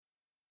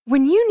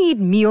When you need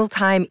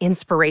mealtime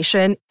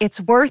inspiration,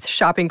 it's worth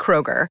shopping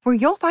Kroger, where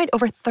you'll find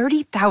over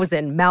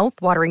 30,000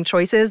 mouth-watering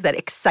choices that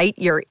excite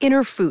your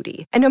inner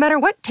foodie. And no matter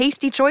what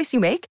tasty choice you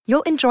make,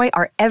 you'll enjoy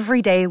our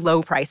everyday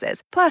low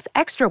prices, plus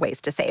extra ways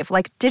to save,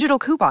 like digital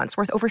coupons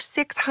worth over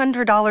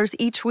 $600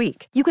 each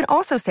week. You can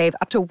also save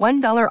up to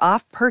 $1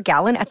 off per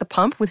gallon at the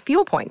pump with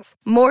fuel points.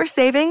 More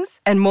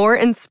savings and more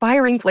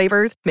inspiring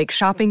flavors make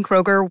shopping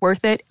Kroger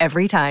worth it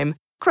every time.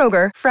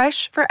 Kroger,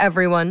 fresh for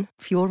everyone.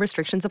 Fuel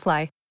restrictions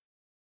apply.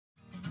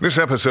 This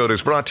episode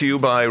is brought to you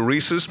by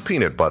Reese's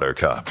Peanut Butter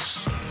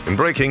Cups. In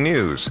breaking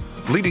news,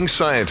 leading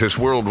scientists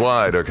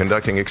worldwide are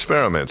conducting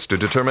experiments to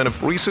determine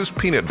if Reese's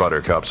Peanut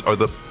Butter Cups are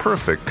the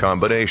perfect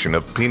combination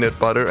of peanut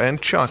butter and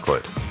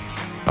chocolate.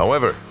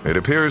 However, it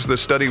appears the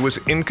study was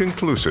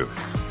inconclusive,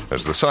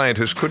 as the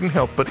scientists couldn't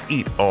help but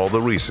eat all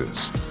the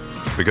Reese's.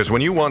 Because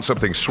when you want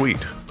something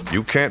sweet,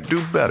 you can't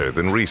do better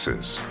than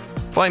Reese's.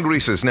 Find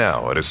Reese's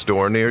now at a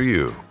store near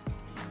you.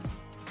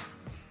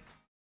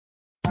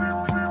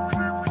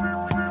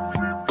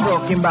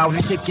 Talking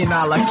about chicken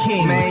a la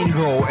king,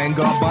 mango and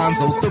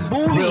garbanzo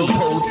tabbouleh, real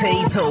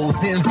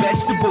potatoes and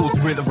vegetables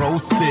with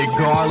roasted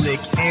garlic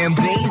and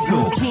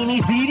basil, zucchini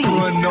ziti,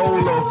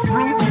 granola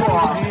fruit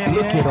bar.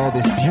 Look at all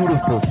this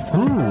beautiful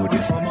food.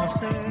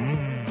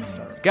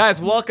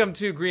 Guys, welcome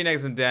to Green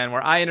Eggs and Dan,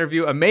 where I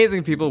interview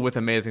amazing people with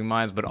amazing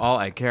minds, but all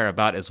I care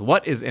about is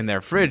what is in their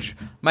fridge.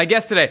 My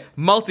guest today,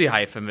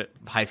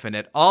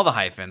 multi-hyphenate, all the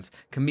hyphens,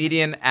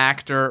 comedian,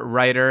 actor,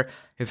 writer.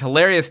 His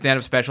hilarious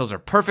stand-up specials are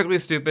perfectly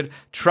stupid.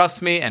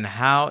 Trust me, and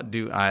how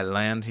do I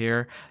land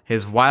here?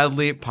 His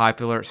wildly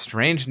popular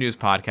Strange News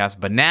podcast,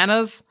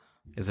 Bananas,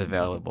 is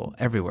available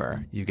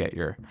everywhere you get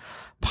your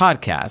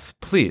podcasts.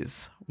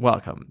 Please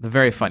welcome the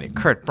very funny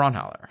Kurt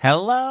Braunohler.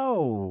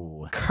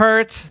 Hello.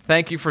 Kurt,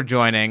 thank you for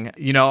joining.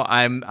 You know,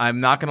 I'm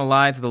not going to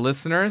lie to the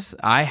listeners.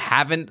 I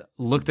haven't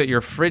looked at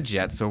your fridge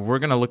yet, so we're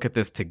going to look at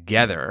this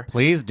together.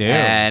 Please do.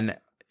 And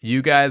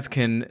you guys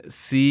can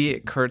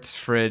see Kurt's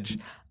fridge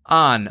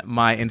on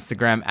my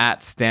Instagram at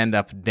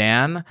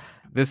StandUpDan.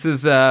 This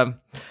is a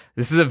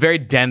very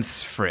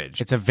dense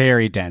fridge. It's a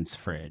very dense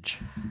fridge.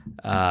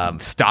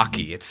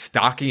 Stocky. It's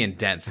stocky and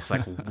dense. It's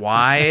like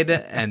wide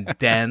and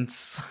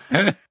dense.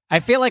 I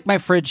feel like my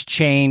fridge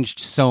changed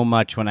so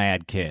much when I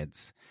had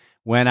kids.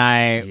 When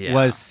I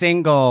was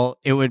single,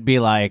 it would be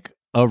like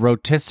a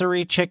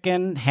rotisserie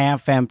chicken,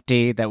 half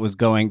empty, that was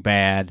going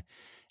bad,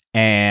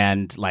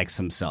 and like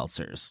some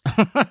seltzers.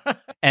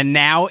 And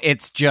now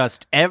it's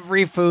just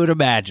every food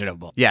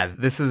imaginable. Yeah,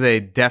 this is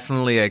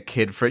definitely a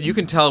kid fridge. You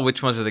can tell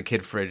which ones are the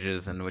kid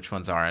fridges and which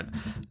ones aren't.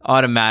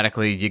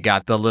 Automatically, you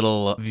got the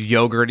little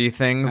yogurty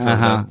things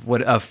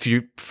with a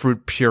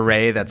fruit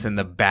puree that's in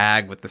the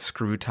bag with the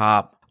screw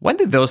top. When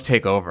did those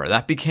take over?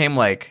 That became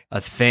like a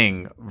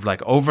thing,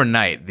 like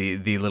overnight.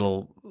 The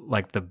little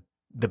like the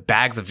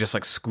bags of just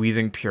like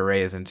squeezing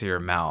purees into your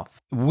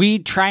mouth. We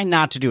try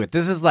not to do it.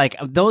 This is like,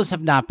 those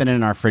have not been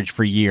in our fridge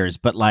for years,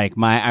 but like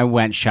I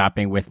went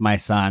shopping with my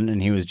son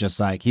and he was just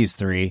like, he's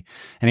 3,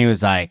 and he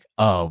was like,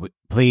 oh,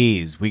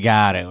 please, we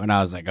got it. And I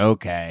was like,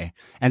 okay.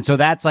 And so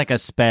that's like a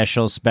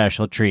special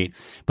treat.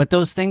 But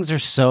those things are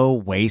so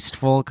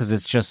wasteful because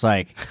it's just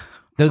like,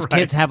 those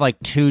kids have like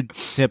 2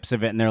 sips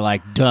of it and they're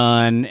like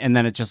done. And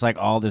then it's just like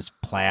all this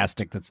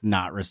plastic that's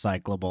not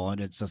recyclable.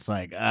 And it's just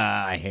like,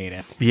 I hate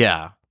it.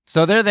 Yeah.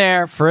 So they're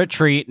there for a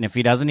treat, and if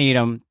he doesn't eat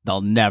them,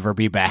 they'll never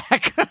be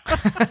back.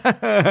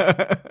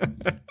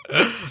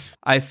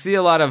 I see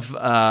a lot of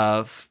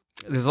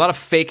there's a lot of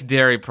fake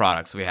dairy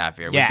products we have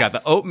here. Yes. We've got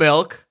the oat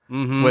milk,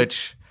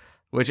 which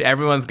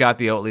everyone's got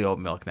the Oatly oat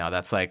milk now.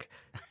 That's like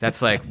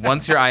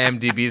once your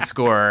IMDb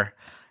score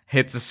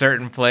hits a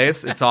certain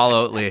place, it's all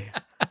Oatly.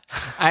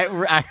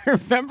 I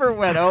remember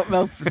when oat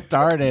milk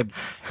started,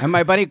 and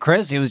my buddy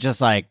Chris, he was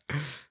just like,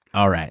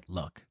 all right,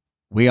 look.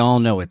 We all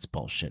know it's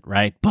bullshit,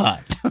 right?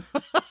 But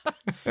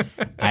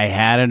I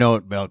had an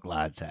oat milk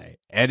latte,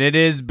 and it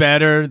is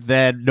better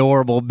than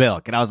normal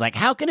milk. And I was like,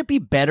 how can it be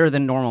better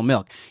than normal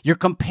milk? You're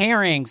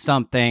comparing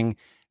something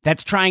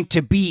that's trying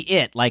to be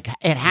it. Like,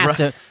 it has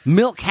to,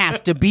 milk has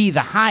to be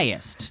the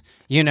highest,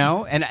 you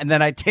know? And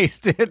then I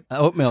tasted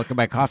oat milk in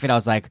my coffee, and I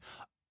was like,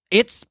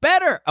 it's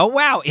better. Oh,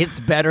 wow. It's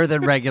better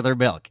than regular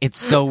milk. It's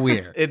so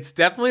weird. It's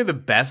definitely the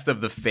best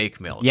of the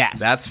fake milks. Yes.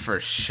 That's for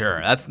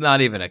sure. That's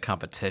not even a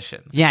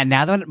competition. Yeah,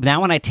 now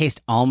when I taste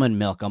almond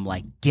milk, I'm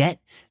like, get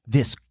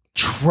this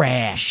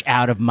trash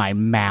out of my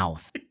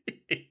mouth.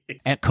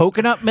 And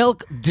coconut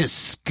milk,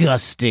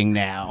 disgusting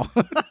now.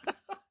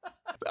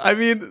 I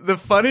mean, the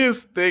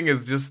funniest thing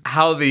is just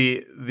how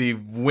the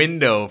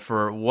window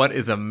for what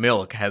is a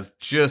milk has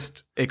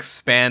just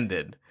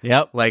expanded.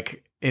 Yep.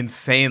 Like,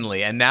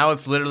 insanely. And now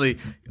it's literally,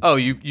 oh,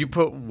 you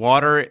put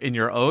water in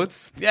your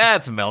oats? Yeah,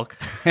 it's milk.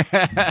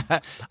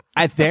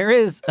 There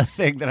is a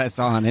thing that I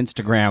saw on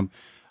Instagram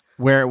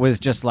where it was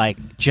just like,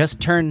 just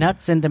turn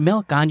nuts into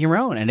milk on your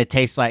own. And it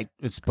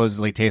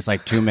supposedly tastes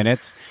like 2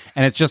 minutes.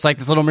 And it's just like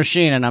this little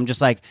machine. And I'm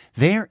just like,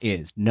 there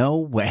is no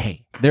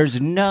way.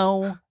 There's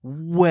no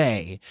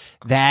way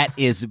that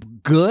is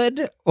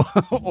good,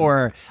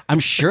 or I'm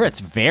sure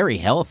it's very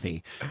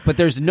healthy, but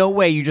there's no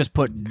way you just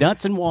put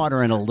nuts and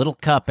water in a little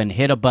cup and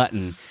hit a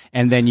button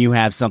and then you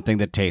have something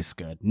that tastes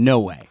good. No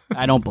way.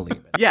 I don't believe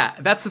it. Yeah,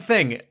 that's the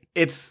thing.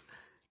 It's,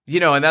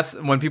 and that's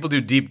when people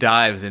do deep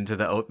dives into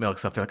the oat milk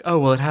stuff. They're like, oh,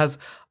 well, it has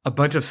a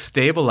bunch of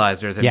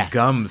stabilizers and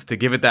gums to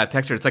give it that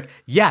texture. It's like,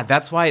 yeah,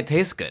 that's why it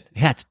tastes good.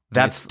 Yeah,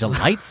 that's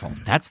delightful.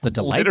 That's the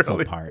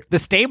delightful part. The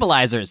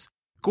stabilizers.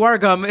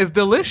 Guar gum is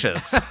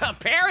delicious.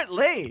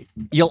 Apparently.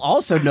 You'll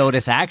also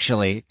notice,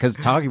 actually, because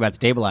talking about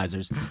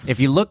stabilizers,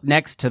 if you look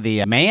next to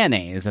the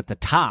mayonnaise at the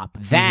top,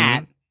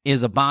 that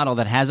is a bottle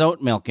that has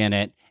oat milk in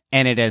it,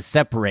 and it has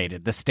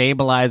separated. The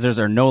stabilizers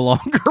are no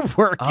longer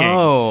working.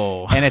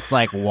 Oh. And it's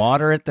like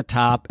water at the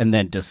top and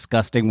then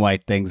disgusting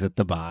white things at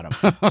the bottom.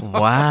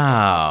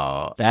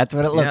 Wow. That's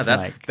what it looks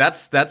like.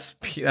 That's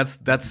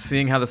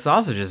seeing how the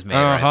sausage is made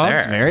right there.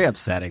 It's very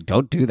upsetting.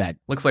 Don't do that.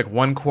 Looks like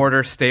 1/4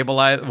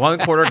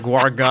 1/4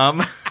 guar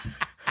gum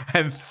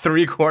and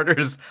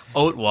 3/4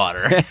 oat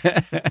water.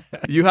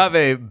 You have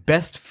a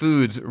Best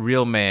Foods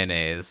real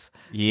mayonnaise,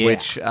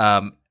 which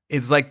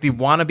is like the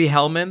wannabe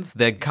Hellmann's.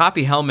 They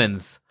copy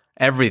Hellmann's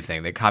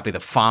everything. They copy the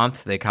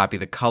font. They copy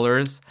the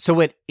colors. So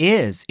it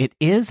is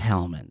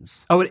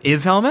Hellmann's. Oh, it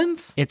is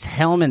Hellmann's? It's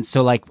Hellmann's.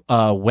 So like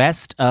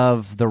west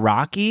of the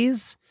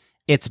Rockies,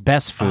 it's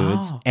Best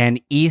Foods.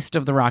 And east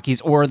of the Rockies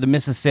or the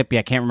Mississippi,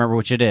 I can't remember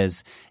which it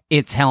is,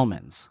 it's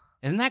Hellmann's.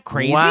 Isn't that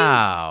crazy?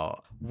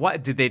 Wow.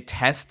 What did they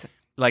test?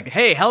 Like,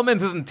 hey,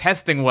 Hellmann's isn't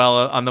testing well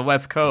on the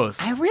West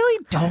Coast. I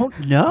really don't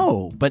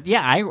know. But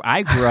yeah,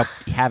 I grew up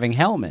having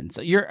Hellmann's.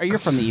 You're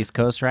from the East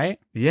Coast, right?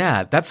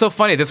 Yeah, that's so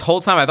funny. This whole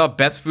time I thought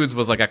Best Foods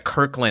was like a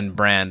Kirkland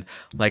brand.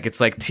 Like it's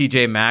like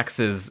TJ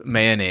Maxx's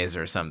mayonnaise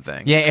or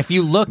something. Yeah, if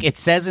you look, it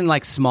says in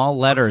like small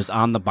letters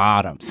on the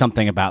bottom,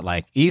 something about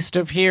like east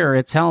of here,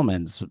 it's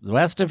Hellmann's.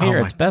 West of here,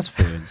 it's Best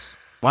Foods.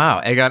 Wow,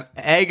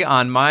 egg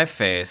on my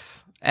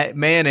face.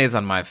 Mayonnaise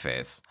on my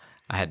face.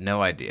 I had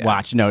no idea.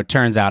 Watch, no, it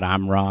turns out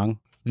I'm wrong.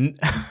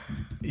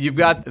 You've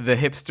got the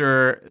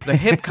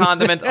hip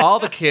condiment. All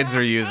the kids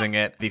are using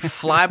it. The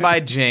Fly-By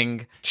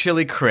Jing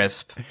chili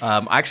crisp.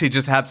 I actually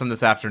just had some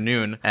this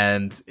afternoon,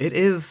 and it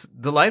is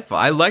delightful.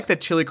 I like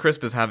that chili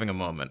crisp is having a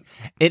moment.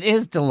 It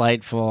is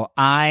delightful.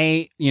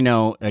 Again,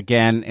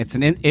 it's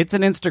an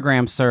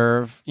Instagram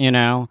serve,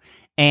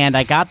 and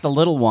I got the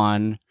little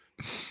one.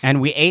 And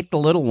we ate the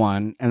little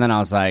one, and then I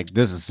was like,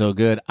 this is so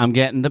good, I'm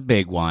getting the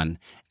big one.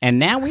 And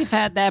now we've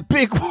had that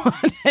big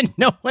one, and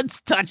no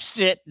one's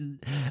touched it in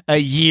a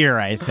year,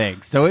 I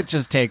think. So it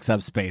just takes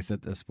up space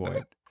at this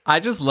point. I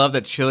just love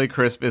that chili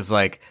crisp is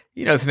like,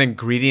 it's an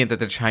ingredient that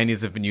the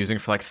Chinese have been using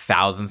for like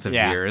thousands of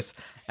years.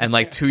 And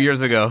like 2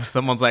 years ago,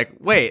 someone's like,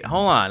 wait,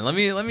 hold on. Let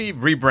me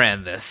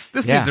rebrand this.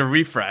 This needs a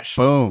refresh.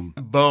 Boom.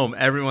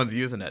 Everyone's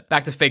using it.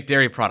 Back to fake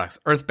dairy products.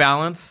 Earth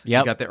Balance.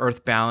 Yep. You got the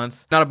Earth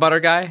Balance. Not a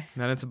butter guy?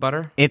 Not into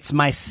butter? It's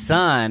my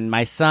son.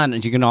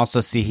 And you can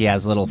also see he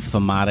has a little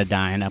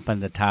famotidine up on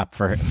the top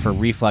for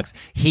reflux.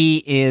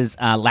 He is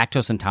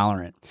lactose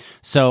intolerant.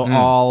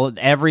 So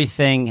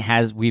everything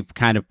we've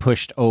kind of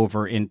pushed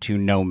over into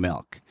no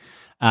milk.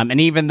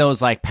 And even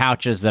those like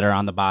pouches that are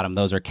on the bottom,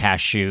 those are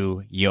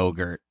cashew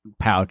yogurt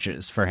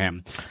pouches for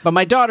him. But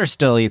my daughter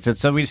still eats it.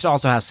 So we just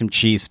also have some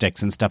cheese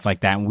sticks and stuff like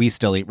that. And we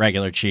still eat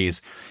regular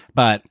cheese.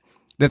 But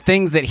the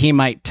things that he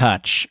might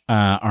touch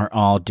are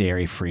all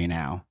dairy free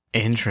now.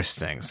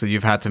 Interesting. So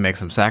you've had to make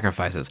some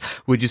sacrifices.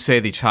 Would you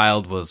say the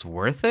child was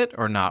worth it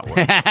or not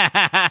worth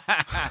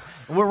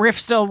it?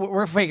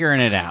 We're figuring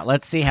it out.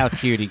 Let's see how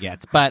cute he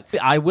gets. But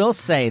I will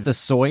say the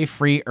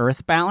soy-free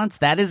Earth Balance,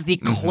 that is the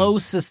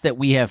closest that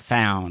we have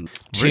found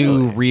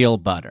to real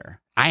butter.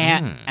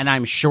 And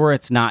I'm sure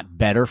it's not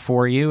better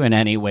for you in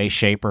any way,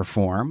 shape, or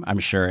form. I'm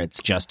sure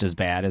it's just as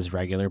bad as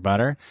regular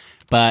butter.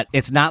 But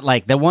it's not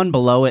like the one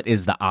below it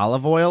is the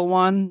olive oil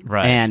one,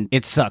 right? And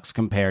it sucks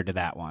compared to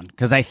that one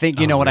because I think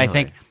what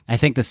really? I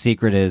think the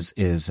secret is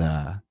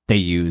they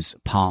use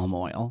palm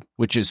oil,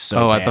 which is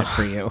so bad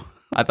for you.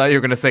 I thought you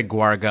were going to say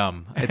guar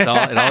gum. It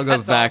all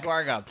goes back. All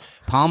guar gum.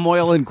 Palm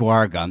oil and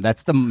guar gum.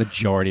 That's the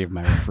majority of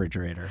my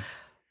refrigerator.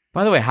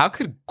 By the way, how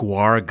could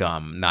guar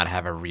gum not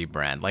have a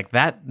rebrand? Like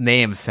that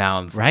name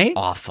sounds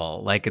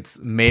awful. Like it's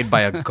made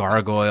by a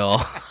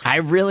gargoyle. I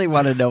really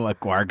want to know what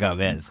guar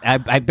gum is. I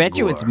bet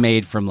you it's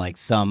made from like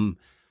some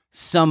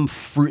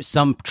fruit,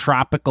 some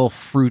tropical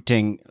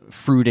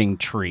fruiting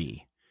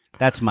tree.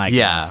 That's my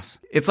guess.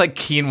 It's like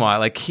quinoa.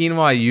 Like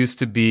quinoa used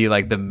to be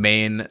like the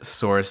main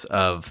source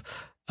of.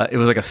 It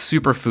was like a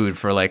superfood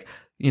for like.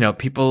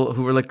 People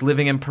who were like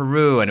living in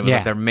Peru, and it was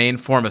like their main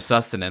form of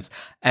sustenance.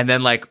 And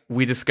then like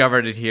we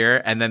discovered it here,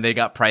 and then they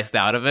got priced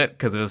out of it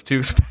because it was too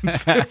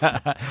expensive.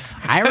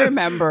 I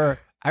remember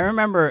I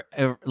remember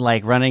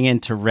like running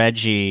into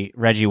Reggie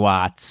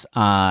Watts.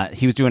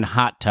 He was doing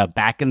hot tub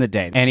back in the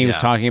day, and he was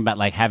talking about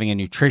like having a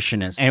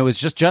nutritionist. And it was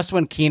just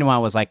when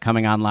quinoa was like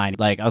coming online.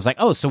 Like I was like,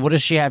 oh, so what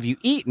does she have you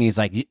eat? And he's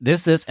like,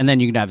 this, and then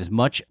you can have as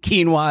much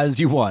quinoa as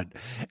you want.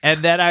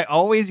 And then I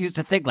always used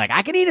to think like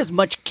I can eat as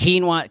much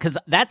quinoa because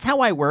that's how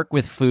I work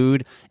with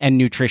food and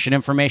nutrition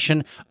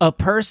information. A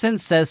person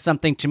says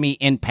something to me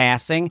in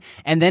passing,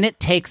 and then it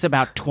takes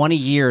about 20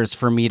 years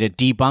for me to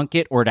debunk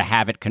it or to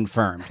have it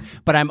confirmed.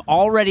 But I'm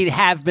already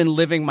have been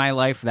living my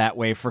life that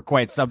way for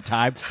quite some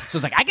time. So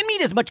it's like, I can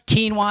eat as much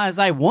quinoa as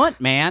I want,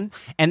 man.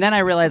 And then I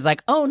realized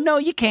like, oh, no,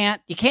 you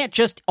can't. You can't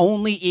just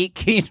only eat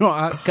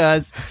quinoa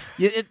because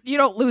you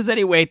don't lose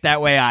any weight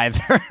that way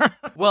either.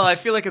 Well, I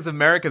feel like as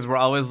Americans, we're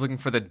always looking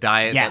for the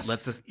diet that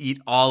lets us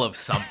eat all of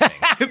something.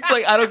 It's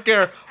like, I don't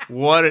care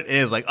what it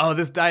is. Like, oh,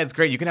 this diet's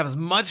great. You can have as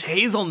much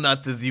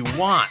hazelnuts as you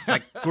want. It's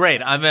like,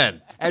 great, I'm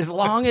in. As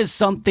long as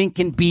something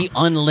can be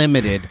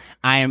unlimited,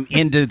 I am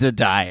into the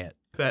diet.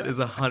 That is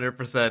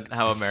 100%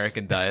 how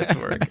American diets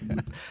work.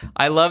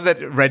 I love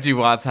that Reggie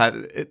Watts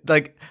had,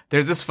 like,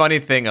 there's this funny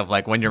thing of,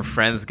 like, when your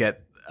friends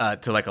get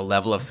to, like, a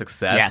level of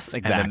success. Yes,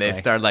 exactly. And then they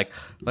start, like,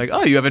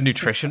 oh, you have a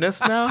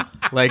nutritionist now?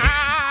 Like...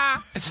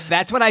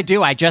 That's what I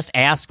do. I just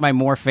ask my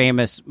more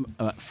famous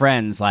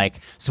friends, like,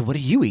 so what are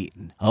you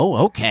eating?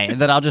 Oh, okay.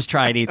 And then I'll just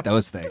try and eat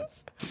those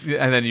things.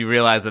 And then you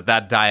realize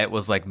that diet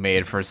was like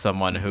made for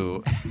someone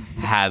who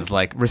has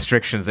like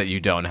restrictions that you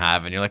don't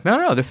have. And you're like, no,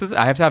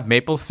 I have to have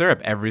maple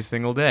syrup every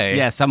single day.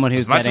 Yeah, someone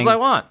who's as much as I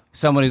want.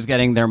 Someone who's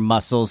getting their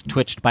muscles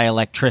twitched by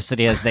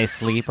electricity as they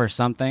sleep or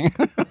something.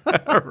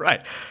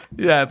 Right.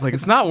 Yeah, it's like,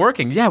 it's not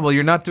working. Yeah, well,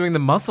 you're not doing the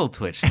muscle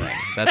twitch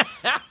thing.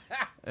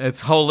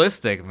 It's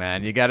holistic,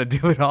 man. You got to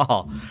do it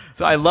all.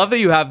 So I love that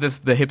you have the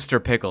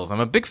hipster pickles. I'm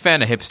a big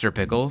fan of hipster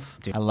pickles.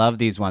 Dude, I love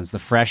these ones. The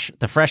fresh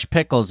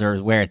pickles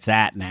are where it's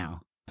at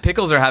now.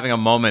 Pickles are having a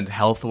moment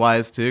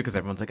health-wise, too, because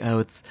everyone's like, oh,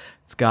 it's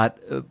got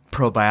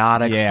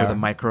probiotics for the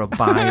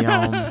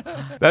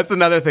microbiome. That's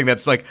another thing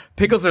that's like,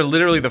 pickles are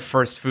literally the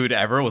first food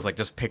ever, was like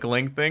just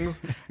pickling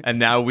things. And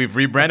now we've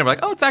rebranded. We're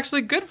like, oh, it's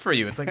actually good for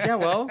you. It's like, yeah,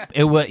 well.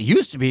 It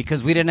used to be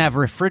because we didn't have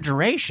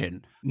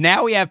refrigeration.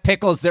 Now we have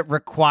pickles that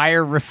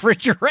require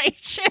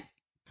refrigeration.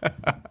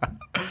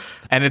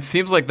 And it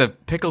seems like the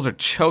pickles are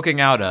choking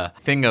out a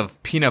thing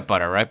of peanut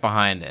butter right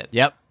behind it.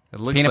 Yep. It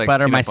looks peanut like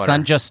butter. Peanut My butter.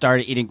 son just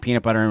started eating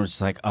peanut butter and was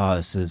just like, oh,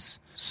 this is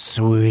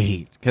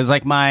sweet. Because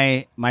like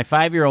my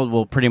 5-year-old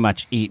will pretty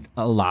much eat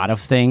a lot of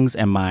things,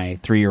 and my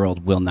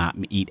 3-year-old will not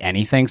eat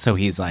anything. So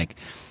he's like,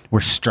 we're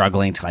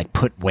struggling to like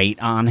put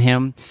weight on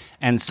him.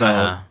 And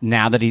so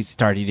now that he's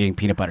started eating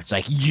peanut butter, it's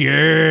like,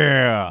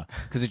 yeah,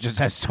 because it just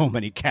has so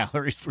many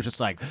calories. We're just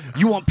like,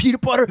 you want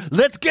peanut butter?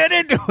 Let's get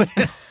into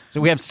it. So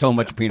we have so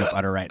much peanut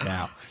butter right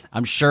now.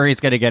 I'm sure he's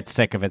going to get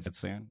sick of it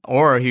soon.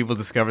 Or he will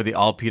discover the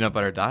all peanut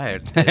butter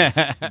diet is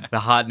the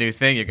hot new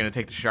thing you're going to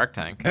take to Shark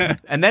Tank.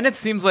 And then it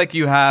seems like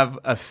you have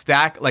a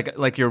stack,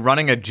 like you're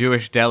running a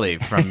Jewish deli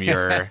from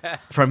your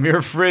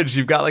fridge.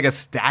 You've got like a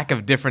stack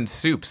of different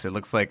soups. It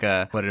looks like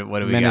what do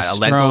we got? A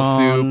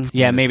lentil soup.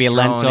 Yeah, maybe a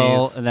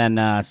lentil, and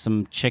then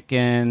some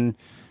chicken.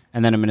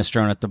 And then a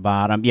minestrone at the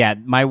bottom. Yeah,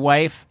 my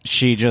wife,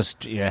 she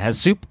just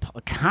has soup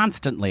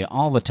constantly,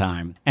 all the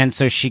time. And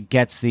so she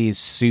gets these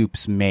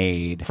soups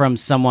made from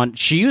someone.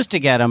 She used to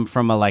get them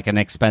from an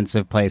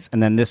expensive place.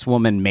 And then this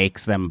woman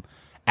makes them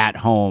at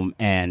home.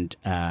 And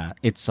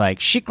it's like,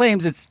 she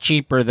claims it's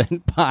cheaper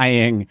than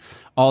buying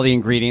all the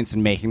ingredients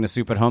and making the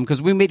soup at home.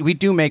 Because we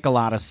do make a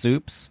lot of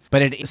soups.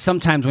 But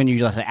sometimes when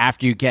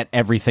after you get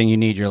everything you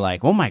need, you're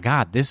like, oh my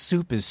God, this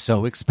soup is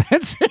so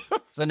expensive.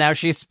 So now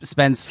she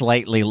spends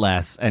slightly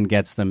less and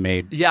gets them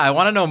made. Yeah, I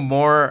want to know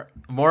more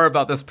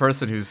about this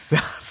person who's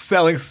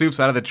selling soups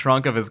out of the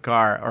trunk of his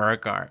car or her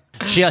car.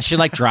 She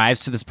like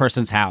drives to this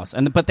person's house,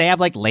 but they have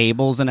like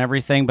labels and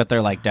everything, but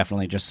they're like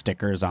definitely just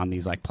stickers on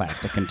these like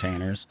plastic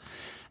containers.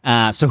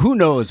 So who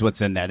knows what's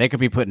in there? They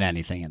could be putting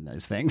anything in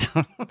those things.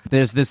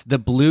 There's the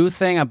blue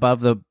thing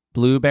above the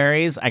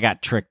blueberries. I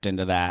got tricked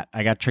into that.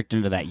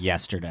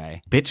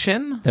 Yesterday.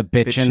 Bitchin'? The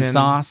bitchin'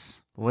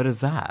 sauce. What is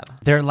that?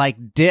 They're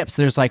like dips.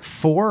 There's like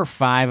 4 or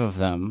 5 of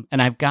them,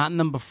 and I've gotten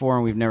them before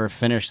and we've never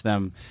finished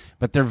them,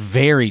 but they're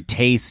very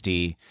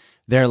tasty.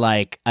 They're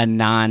like a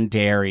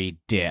non-dairy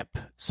dip.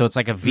 So it's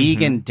like a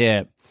vegan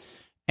dip,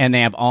 and they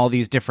have all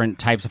these different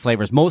types of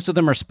flavors. Most of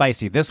them are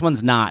spicy. This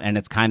one's not, and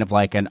it's kind of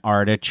like an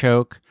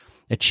artichoke,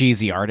 a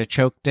cheesy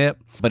artichoke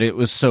dip, but it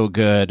was so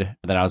good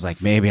that I was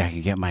like, maybe I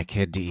could get my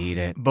kid to eat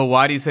it. But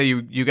why do you say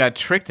you got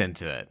tricked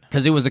into it?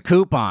 Because it was a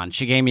coupon.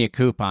 She gave me a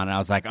coupon, and I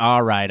was like,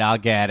 all right, I'll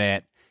get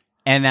it.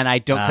 And then I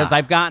don't, because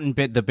I've gotten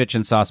the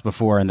bitchin' sauce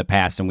before in the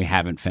past, and we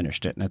haven't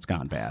finished it, and it's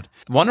gone bad.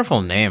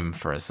 Wonderful name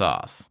for a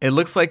sauce. It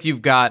looks like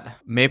you've got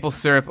maple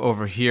syrup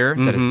over here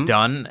that is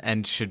done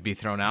and should be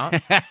thrown out.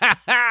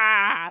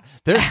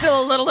 There's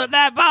still a little at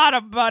that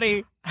bottom,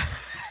 buddy.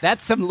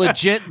 That's some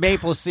legit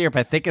maple syrup.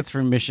 I think it's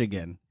from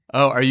Michigan.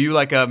 Oh, are you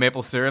like a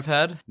maple syrup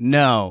head?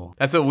 No.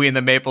 That's what we in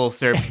the maple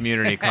syrup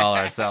community call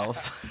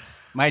ourselves.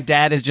 My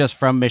dad is just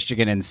from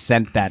Michigan and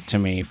sent that to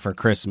me for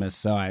Christmas.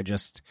 So I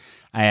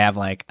have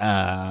like,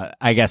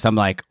 I guess I'm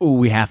like, oh,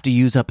 we have to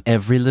use up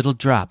every little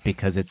drop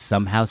because it's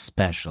somehow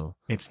special.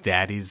 It's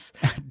Daddy's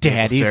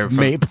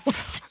maple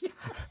syrup.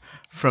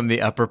 From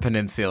the Upper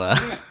Peninsula.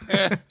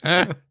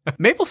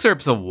 Maple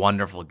syrup's a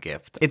wonderful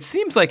gift. It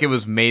seems like it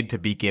was made to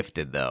be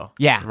gifted, though.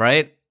 Yeah.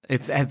 Right?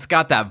 It's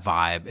got that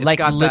vibe. It's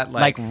got that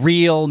like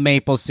real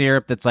maple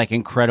syrup that's like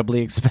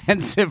incredibly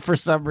expensive for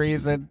some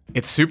reason.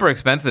 It's super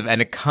expensive,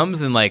 and it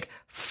comes in like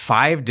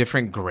 5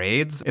 different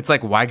grades. It's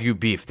like Wagyu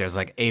beef. There's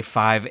like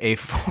A5,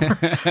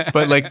 A4,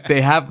 but like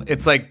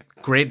it's like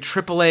grade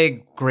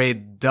AAA,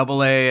 grade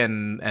AA,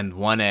 and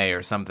 1A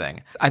or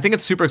something. I think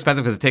it's super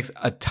expensive because it takes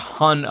a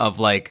ton of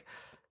like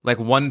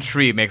one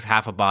tree makes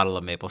half a bottle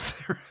of maple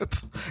syrup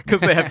because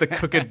they have to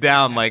cook it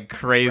down like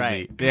crazy.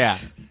 Right. Yeah.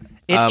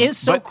 It is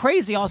so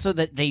crazy also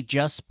that they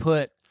just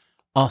put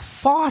a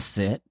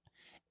faucet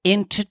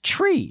into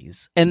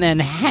trees and then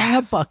hang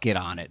a bucket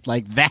on it.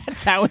 Like,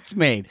 that's how it's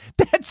made.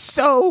 That's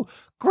so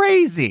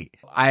crazy.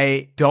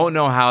 I don't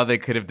know how they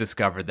could have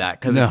discovered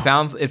that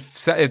because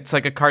it's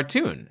like a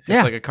cartoon.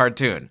 It's like a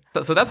cartoon.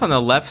 So that's on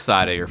the left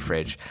side of your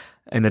fridge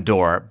in the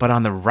door. But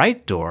on the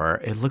right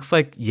door, it looks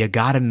like you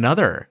got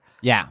another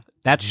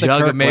that's jug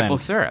the Kirkland of maple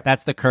syrup.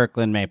 That's the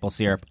Kirkland maple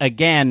syrup.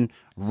 Again,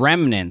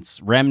 remnants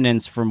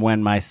from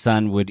when my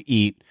son would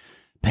eat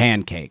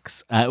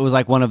pancakes. It was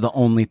like one of the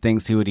only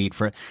things he would eat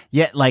for.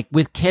 Yet, like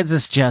with kids,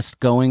 it's just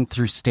going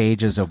through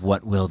stages of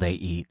what will they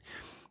eat.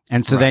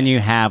 And so then you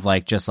have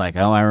I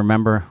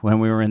remember when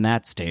we were in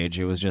that stage,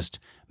 it was just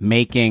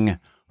making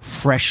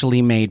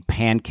freshly made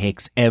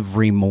pancakes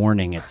every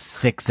morning at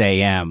 6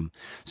 a.m.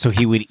 So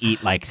he would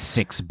eat like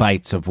 6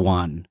 bites of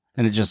one.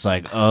 And it's just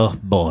like, oh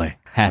boy,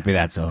 happy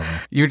that's over.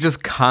 You're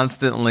just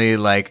constantly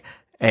like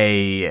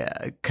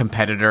a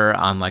competitor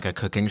on like a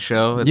cooking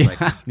show. It's like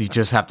you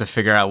just have to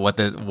figure out what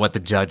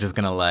the judge is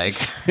gonna like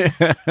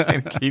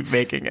and keep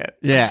making it.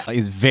 Yeah,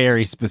 he's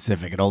very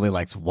specific. It only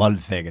likes one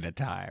thing at a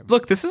time.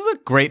 Look, this is a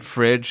great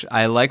fridge.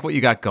 I like what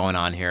you got going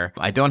on here.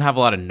 I don't have a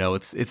lot of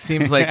notes. It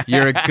seems like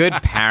you're a good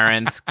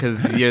parent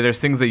because there's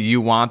things that you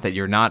want that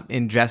you're not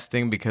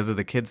ingesting because of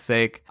the kids'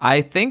 sake.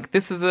 I think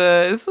this is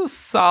a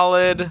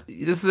solid.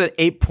 This is an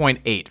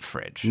 8.8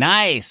 fridge.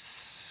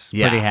 Nice.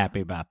 Yeah. Pretty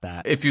happy about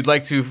that. If you'd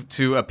like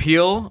to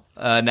appeal,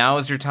 now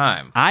is your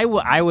time. I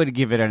would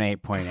give it an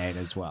 8.8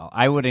 as well.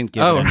 I wouldn't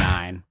give it a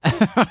 9.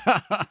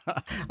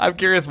 I'm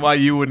curious why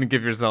you wouldn't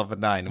give yourself a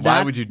 9.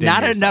 Why would you ding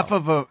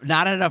yourself?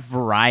 Not enough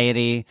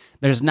variety.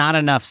 There's not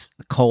enough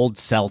cold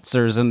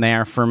seltzers in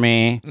there for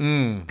me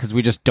because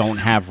we just don't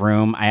have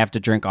room. I have to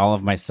drink all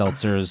of my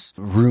seltzers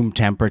room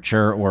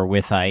temperature or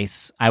with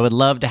ice. I would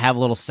love to have a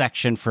little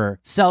section for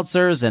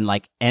seltzers and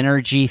like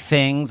energy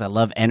things. I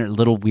love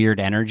little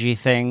weird energy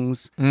things.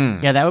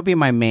 Yeah, that would be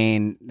my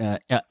main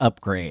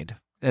upgrade.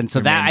 And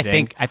so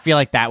I feel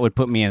like that would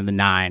put me in the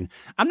 9.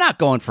 I'm not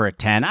going for a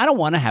 10. I don't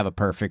want to have a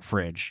perfect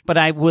fridge, but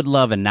I would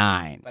love a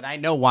 9. But I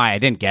know why I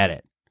didn't get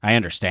it. I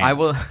understand.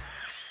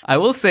 I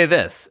will say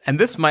this, and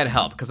this might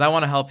help because I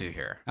want to help you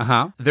here.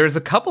 There's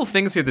a couple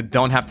things here that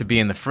don't have to be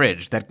in the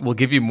fridge that will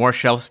give you more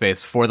shelf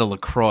space for the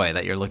LaCroix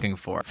that you're looking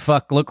for.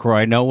 Fuck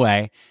LaCroix, no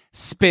way.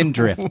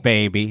 Spindrift,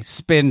 baby.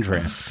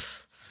 Spindrift.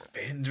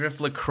 Spindrift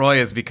LaCroix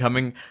is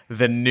becoming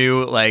the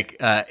new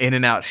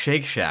In-N-Out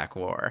Shake Shack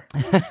war.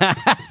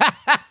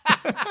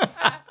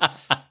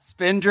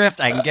 Spindrift,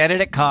 I can get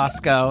it at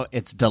Costco.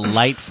 It's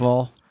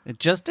delightful. It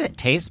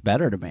tastes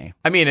better to me.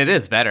 I mean, it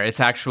is better. It's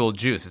actual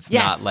juice. It's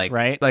not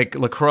like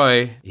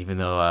LaCroix, even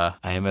though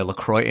I am a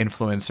LaCroix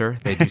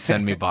influencer. They do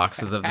send me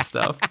boxes of the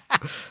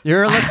stuff.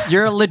 You're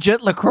a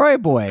legit LaCroix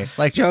boy,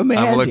 like Joe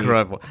Mandy. I'm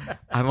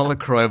a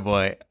LaCroix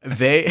boy.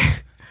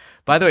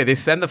 By the way, they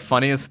send the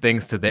funniest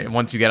things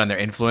once you get on their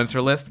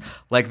influencer list.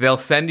 Like they'll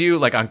send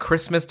you on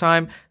Christmas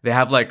time, they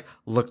have like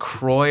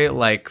LaCroix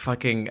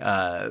fucking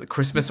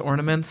Christmas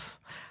ornaments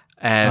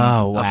and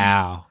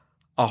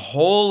a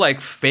whole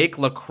fake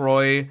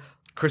LaCroix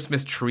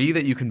Christmas tree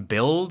that you can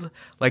build.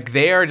 Like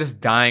they are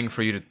just dying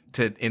for you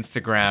to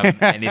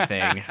Instagram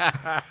anything.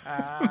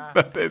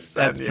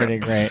 That's pretty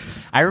great.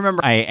 I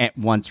remember I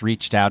once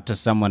reached out to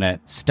someone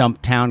at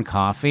Stumptown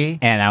Coffee,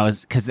 and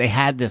because they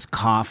had this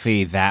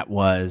coffee that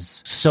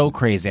was so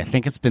crazy. I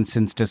think it's been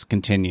since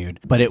discontinued,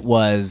 but it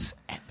was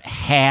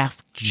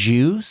half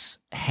juice,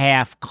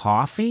 half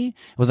coffee.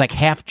 It was like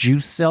half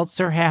juice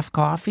seltzer, half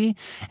coffee.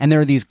 And there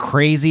were these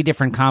crazy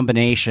different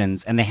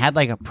combinations, and they had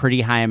a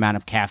pretty high amount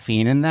of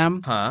caffeine in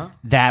them.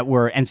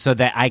 And so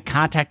that I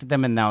contacted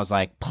them and I was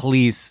like,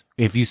 please,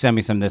 if you send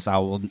me some of this, I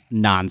will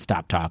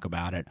nonstop talk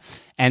about it.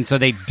 And so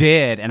they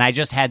did. And I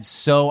just had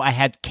I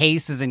had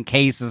cases and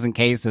cases and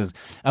cases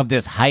of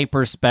this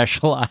hyper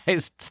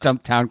specialized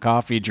Stumptown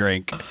coffee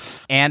drink.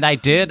 And I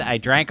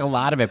drank a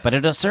lot of it. But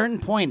at a certain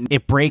point,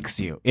 it breaks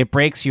you. It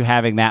breaks you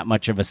having that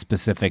much of a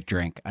specific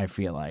drink, I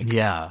feel like.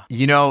 Yeah.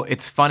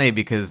 It's funny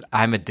because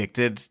I'm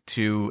addicted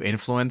to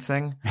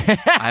influencing.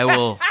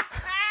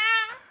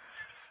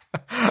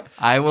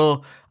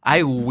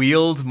 I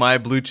wield my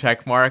blue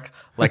check mark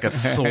like a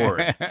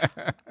sword.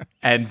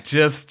 and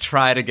just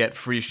try to get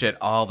free shit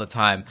all the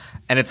time.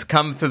 And it's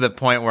come to the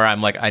point where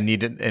I'm like, I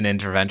need an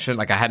intervention.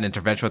 Like I had an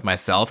intervention with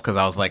myself because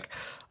I was like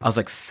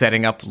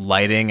setting up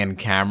lighting and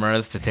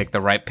cameras to take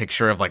the right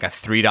picture of like a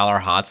 $3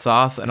 hot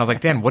sauce. And I was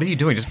like, Dan, what are you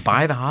doing? Just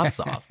buy the hot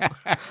sauce.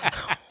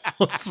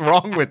 What's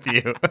wrong with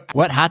you?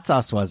 What hot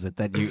sauce was it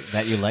that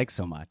you like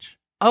so much?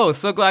 Oh,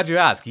 so glad you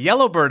asked.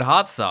 Yellowbird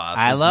hot sauce.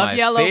 I love my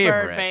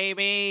Yellowbird, favorite.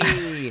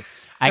 baby.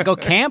 I go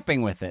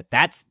camping with it.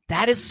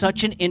 That is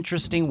such an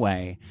interesting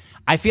way.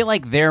 I feel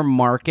like their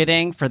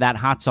marketing for that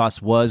hot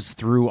sauce was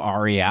through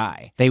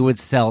REI. They would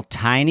sell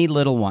tiny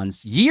little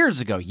ones years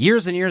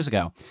and years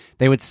ago.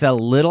 They would sell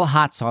little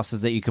hot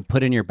sauces that you could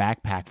put in your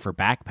backpack for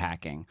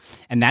backpacking.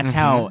 And that's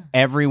how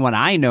everyone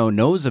I know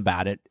knows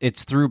about it.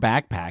 It's through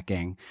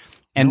backpacking.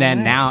 And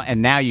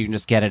now you can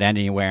just get it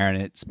anywhere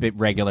and it's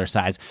regular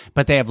size.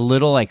 But they have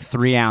little like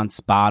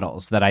 3-ounce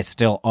bottles that I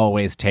still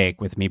always take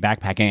with me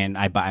backpacking, and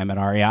I buy them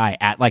at REI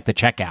at like the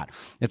checkout.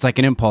 It's like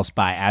an impulse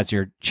buy as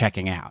you're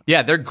checking out.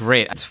 Yeah, they're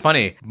great. It's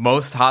funny.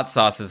 Most hot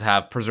sauces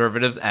have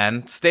preservatives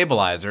and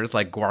stabilizers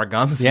like guar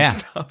gums and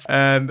stuff.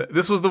 And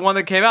this was the one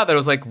that came out that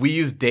was like, we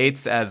use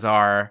dates as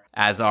our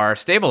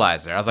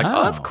stabilizer. I was like,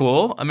 oh that's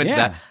cool. I'm into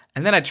that.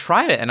 And then I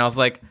tried it, and I was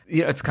like,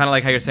 it's kind of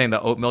like how you're saying the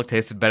oat milk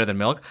tasted better than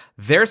milk.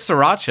 Their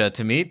sriracha,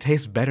 to me,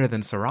 tastes better than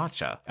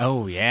sriracha.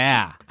 Oh,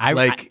 yeah.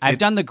 I've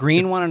done the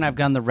green one, and I've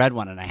done the red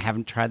one, and I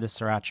haven't tried the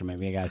sriracha.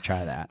 Maybe I got to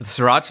try that. The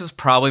sriracha's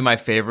probably my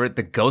favorite.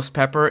 The ghost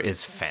pepper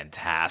is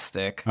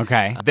fantastic.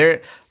 Okay.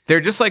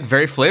 They're just, like,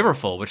 very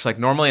flavorful, which, like,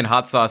 normally in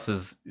hot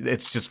sauces,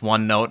 it's just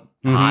one note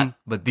hot.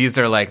 But these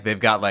are, like, they've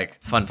got,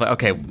 like, fun flavor.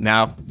 Okay,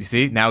 now, you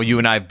see? Now you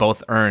and I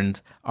both earned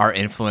our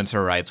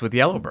influencer rights with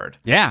Yellowbird.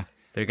 Yeah.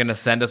 They're going to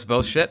send us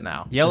both shit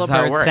now.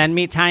 Yellowbird, send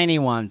me tiny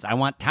ones. I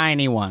want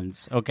tiny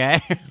ones, okay?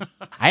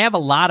 I have a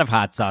lot of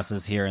hot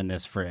sauces here in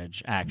this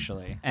fridge,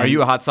 actually. Are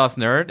you a hot sauce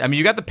nerd? I mean,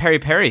 you got the peri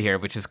peri here,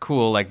 which is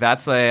cool. Like, that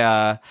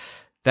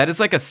is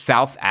like a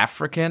South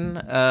African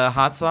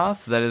hot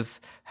sauce that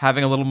is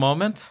having a little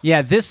moment.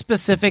 Yeah, this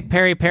specific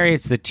peri peri,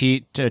 it's the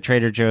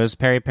Trader Joe's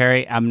peri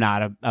peri. I'm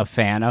not a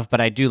fan of, but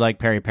I do like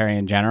peri peri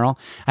in general.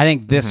 I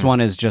think this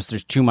one is just,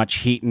 there's too much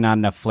heat and not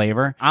enough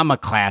flavor. I'm a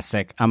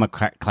classic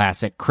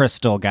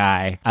Crystal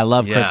guy. I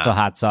love Crystal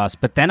hot sauce,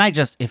 but then I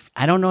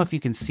don't know if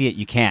you can see it.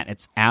 You can't.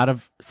 It's out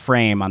of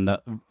frame on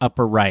the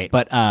upper right,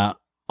 but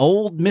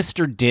Old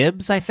Mr.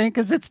 Dibs, I think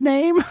is its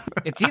name.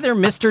 It's either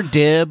Mr.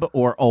 Dib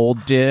or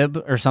Old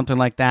Dib or something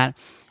like that.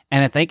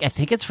 And I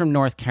think it's from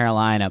North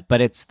Carolina, but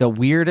it's the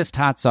weirdest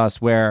hot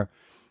sauce where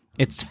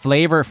it's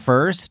flavor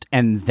first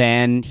and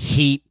then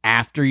heat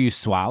after you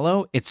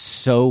swallow. It's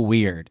so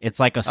weird. It's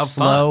like a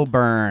slow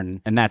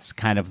burn, and that's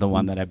kind of the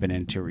one that I've been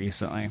into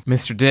recently.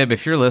 Mr. Dib,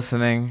 if you're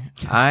listening,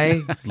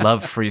 I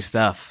love free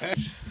stuff.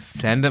 Just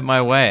send it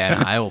my way,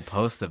 and I will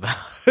post about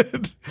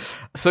it.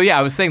 So yeah,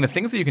 I was saying the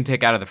things that you can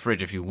take out of the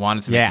fridge if you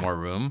wanted to make more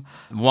room.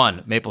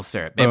 1, maple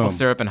syrup. Maple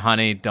syrup and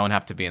honey don't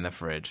have to be in the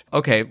fridge.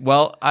 Okay,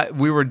 well,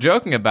 we were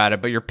joking about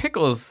it, but your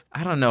pickles,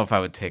 I don't know if I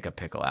would take a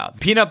pickle out.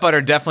 Peanut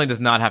butter definitely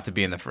does not have to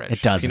be in the fridge.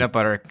 It doesn't. Peanut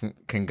butter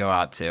can go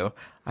out too.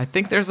 I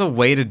think there's a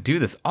way to do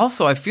this.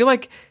 Also, I feel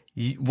like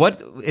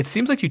it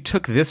seems like you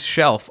took this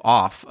shelf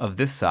off of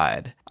this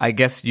side. I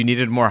guess you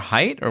needed more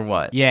height or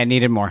what? Yeah, it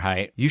needed more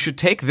height. You should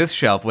take this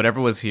shelf,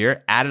 whatever was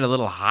here, add it a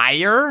little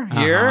higher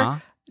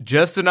here.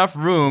 Just enough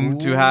room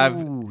to have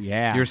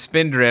your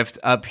spindrift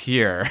up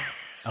here.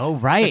 Oh,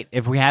 right.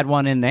 If we had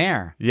one in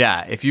there.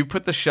 Yeah, if you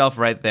put the shelf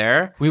right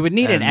there. We would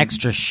need an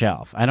extra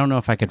shelf. I don't know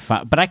if I could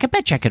find, but I could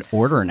bet you I could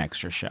order an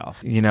extra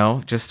shelf. You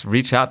know, just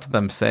reach out to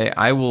them, say,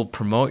 I will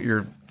promote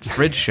your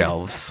fridge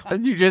shelves.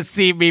 You just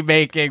see me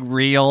making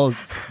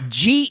reels.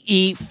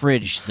 GE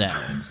fridge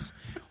shelves.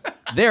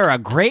 They're a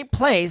great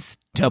place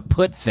to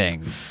put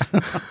things. I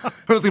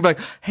was going to be like,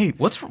 hey,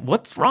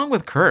 what's wrong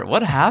with Kurt?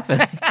 What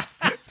happened?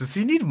 Does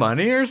he need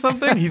money or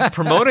something? He's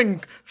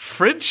promoting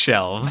fridge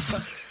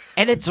shelves.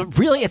 And it's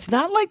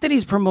not like that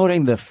he's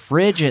promoting the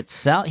fridge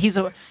itself.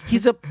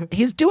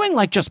 He's doing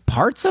like just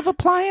parts of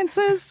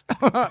appliances.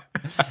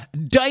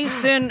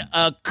 Dyson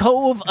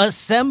Cove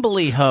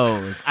assembly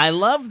hose. I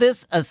love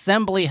this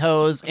assembly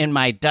hose in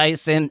my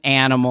Dyson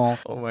Animal.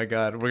 Oh my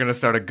God, we're gonna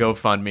start a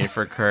GoFundMe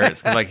for Kurt.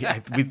 It's like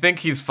we think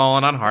he's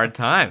fallen on hard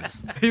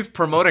times. He's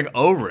promoting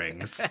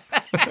O-rings.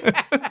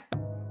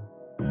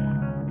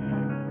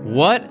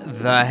 What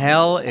the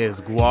hell is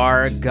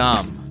guar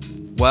gum?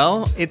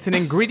 Well, it's an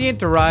ingredient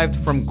derived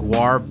from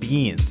guar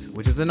beans,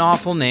 which is an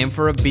awful name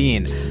for a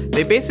bean.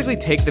 They basically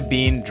take the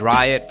bean,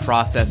 dry it,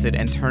 process it,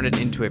 and turn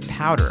it into a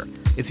powder.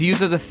 It's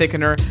used as a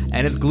thickener,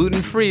 and it's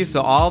gluten-free,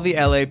 so all the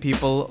LA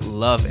people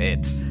love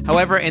it.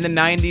 However, in the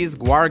 90s,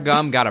 guar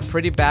gum got a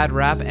pretty bad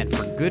rap, and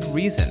for good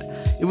reason.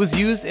 It was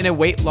used in a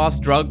weight loss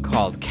drug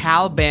called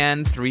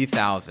Calban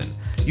 3000.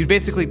 You'd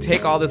basically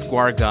take all this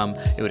guar gum,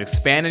 it would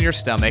expand in your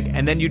stomach,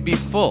 and then you'd be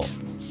full.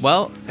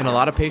 Well, in a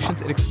lot of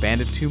patients, it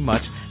expanded too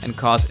much and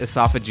caused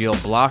esophageal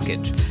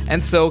blockage.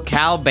 And so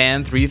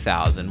Calban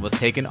 3000 was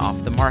taken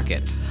off the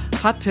market.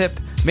 Hot tip,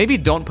 maybe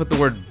don't put the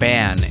word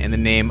ban in the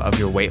name of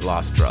your weight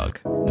loss drug.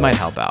 Might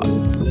help out.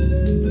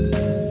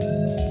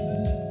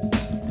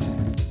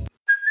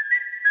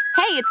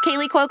 it's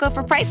Kaylee Cuoco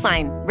for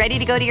Priceline. Ready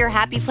to go to your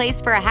happy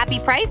place for a happy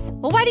price?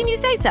 Well, why didn't you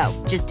say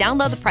so? Just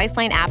download the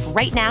Priceline app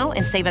right now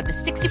and save up to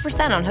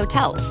 60% on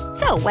hotels.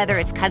 So whether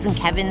it's Cousin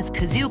Kevin's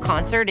Kazoo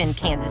Concert in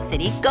Kansas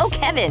City, go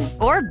Kevin,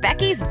 or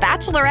Becky's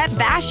Bachelorette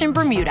Bash in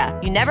Bermuda,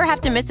 you never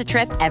have to miss a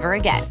trip ever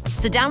again.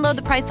 So download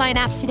the Priceline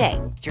app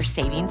today. Your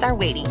savings are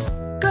waiting.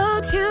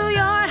 Go to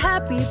your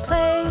happy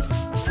place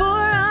for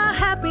a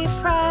happy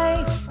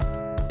price.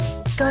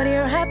 Go to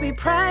your happy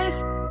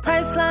price,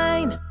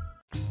 Priceline.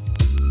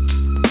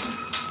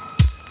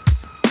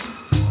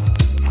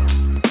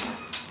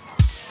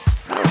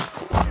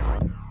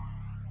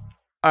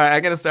 All right,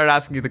 I'm going to start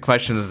asking you the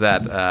questions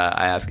that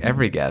I ask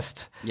every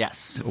guest.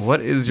 Yes.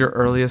 What is your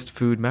earliest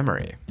food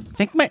memory? I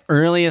think my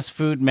earliest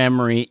food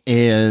memory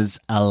is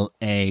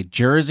a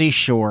Jersey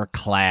Shore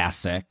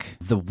classic,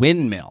 the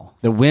Windmill.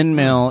 The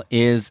Windmill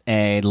is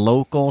a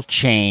local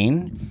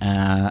chain,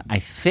 I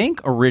think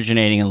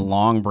originating in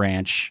Long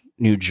Branch,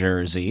 New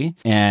Jersey,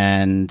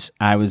 and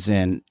I was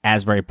in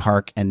Asbury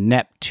Park and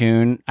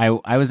Neptune. I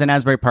was in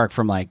Asbury Park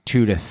from like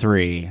 2 to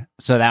 3,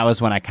 so that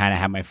was when I kind of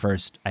had my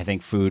first, I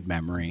think, food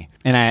memory.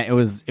 And it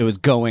was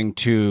going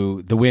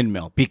to the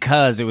Windmill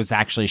because it was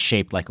actually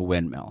shaped like a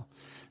windmill.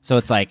 So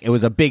it's like, it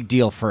was a big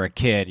deal for a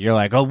kid. You're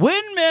like, a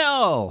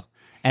windmill!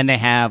 And they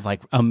have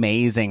like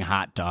amazing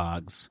hot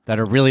dogs that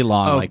are really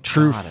long,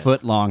 true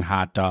foot-long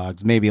hot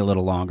dogs, maybe a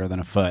little longer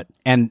than a foot.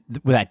 And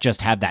that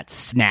just have that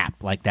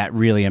snap, like that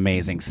really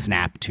amazing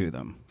snap to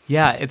them.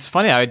 Yeah, it's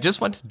funny. I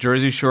just went to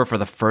Jersey Shore for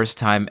the first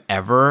time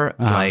ever,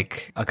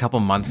 like a couple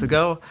months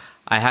ago.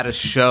 I had a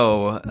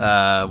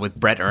show with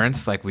Brett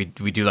Ernst, like we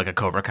do like a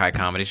Cobra Kai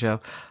comedy show.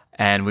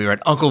 And we were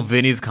at Uncle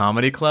Vinny's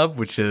Comedy Club,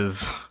 which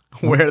is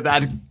where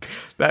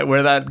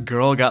that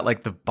girl got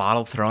like the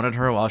bottle thrown at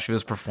her while she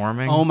was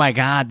performing. Oh my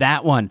God,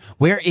 that one.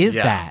 Where is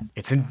that?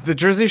 It's in the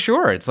Jersey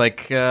Shore. It's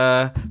like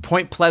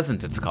Point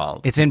Pleasant, it's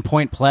called. It's in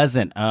Point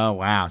Pleasant. Oh,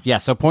 wow. Yeah,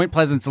 so Point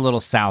Pleasant's a little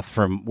south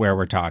from where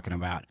we're talking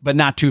about, but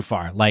not too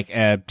far, like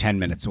 10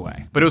 minutes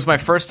away. But it was my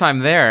first time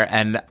there,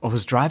 and I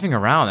was driving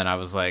around, and I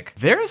was like,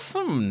 there's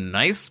some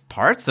nice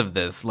parts of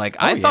this. Like,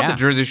 I thought the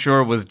Jersey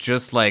Shore was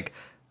just like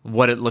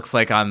what it looks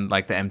like on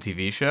like the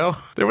MTV show.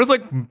 There was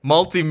like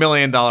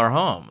multi-million-dollar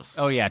homes.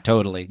 Oh yeah,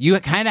 totally. You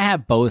kind of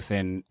have both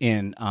on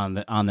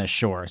the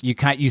shores.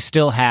 You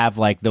still have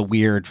like the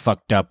weird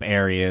fucked up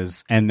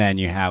areas, and then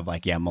you have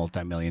like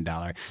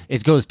multi-million-dollar.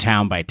 It goes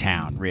town by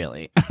town,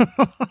 really.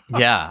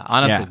 Yeah,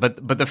 honestly. Yeah.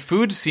 But the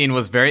food scene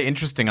was very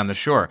interesting on the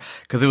shore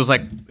because it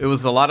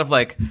was a lot of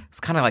like, it's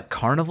kind of like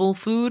carnival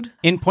food.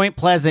 In Point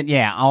Pleasant,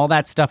 yeah, all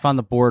that stuff on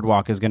the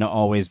boardwalk is going to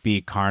always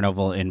be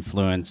carnival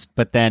influenced.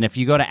 But then if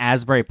you go to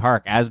Asbury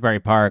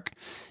Park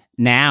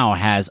now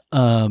has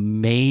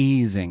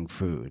amazing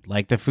food.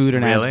 Like the food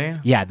in Really?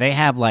 Yeah, they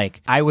have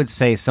like, I would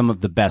say some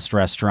of the best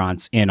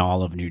restaurants in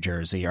all of New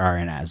Jersey are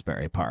in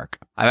Asbury Park.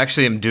 I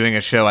actually am doing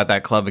a show at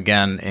that club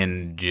again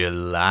in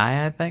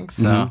July, I think.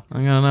 So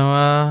I'm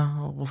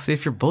gonna we'll see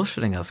if you're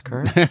bullshitting us,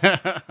 Kurt.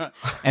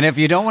 And if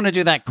you don't want to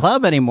do that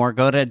club anymore,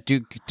 go to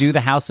do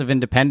the House of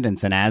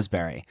Independence in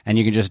Asbury, and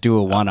you can just do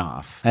a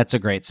one-off. That's a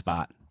great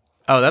spot.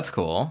 Oh, that's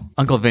cool.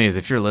 Uncle Vinny's,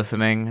 if you're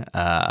listening,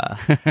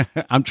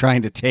 I'm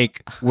trying to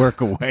take work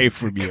away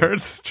from you.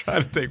 Kurt's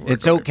trying to take work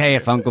It's okay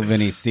if Uncle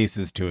Vinny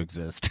ceases to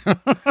exist.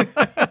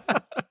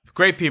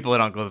 Great people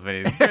at Uncle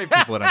Vinny's.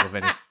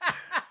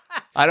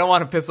 I don't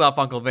want to piss off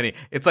Uncle Vinny.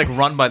 It's like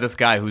run by this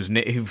guy who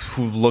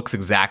looks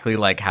exactly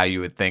like how you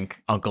would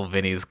think Uncle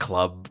Vinny's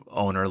club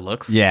owner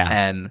looks. Yeah.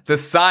 And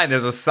there's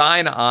a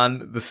sign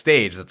on the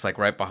stage that's like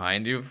right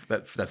behind you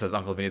that says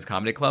Uncle Vinny's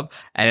Comedy Club,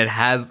 and it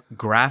has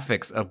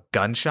graphics of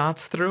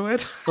gunshots through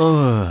it.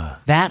 Ugh.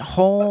 That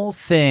whole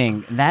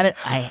thing,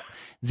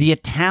 the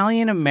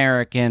Italian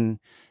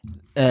American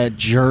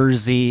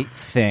Jersey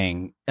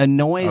thing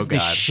annoys the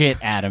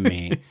shit out of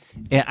me.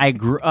 I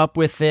grew up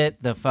with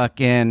it. The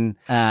fucking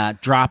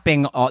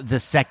dropping the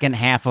second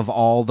half of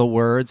all the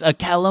words. A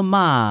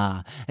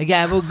calamar, a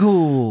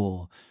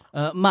gabagool,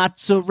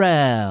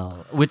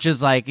 mozzarella, which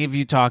is like, if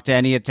you talk to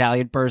any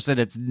Italian person,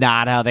 it's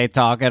not how they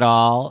talk at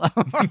all.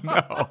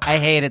 No. I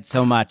hate it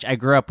so much. I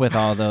grew up with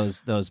all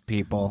those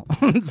people.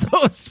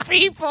 Those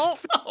people.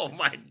 Oh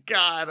my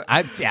God.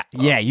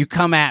 Yeah, you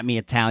come at me,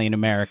 Italian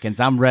Americans.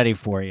 I'm ready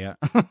for you.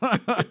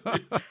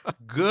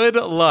 Good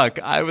luck.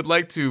 I would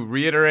like to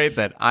reiterate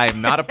that I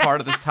am not a part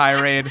of this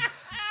tirade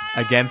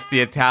against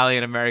the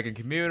Italian American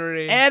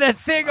community. And a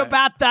thing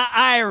about the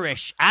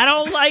Irish. I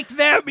don't like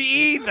them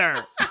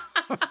either.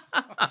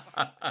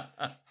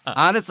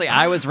 Honestly,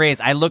 I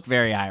look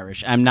very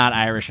Irish. I'm not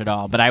Irish at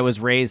all, but I was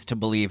raised to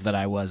believe that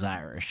I was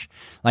Irish.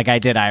 Like I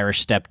did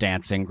Irish step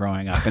dancing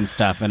growing up and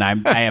stuff, and I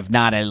have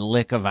not a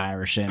lick of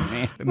Irish in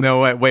me. No,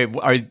 wait.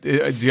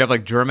 Do you have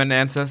like German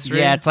ancestry?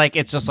 Yeah,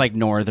 it's just like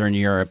Northern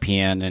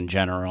European in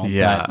general,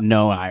 but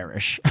no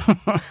Irish.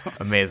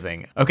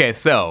 Amazing. Okay,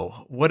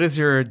 so what is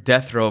your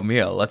death row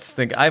meal? Let's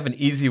think. I have an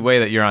easy way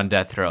that you're on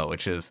death row,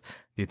 which is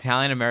the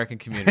Italian American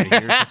community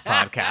hears this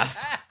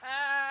podcast.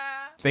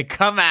 They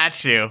come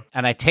at you.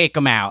 and I take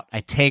them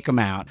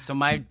out. So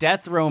my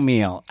death row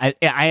meal, I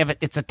have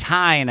it's a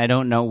tie, and I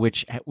don't know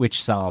which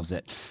solves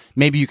it.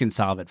 Maybe you can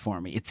solve it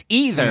for me. It's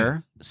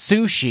either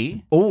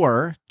sushi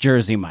or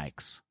Jersey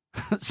Mike's.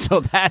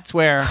 So that's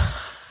where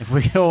if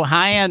we go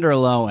high end or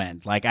low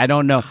end, like I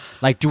don't know.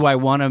 Like, do I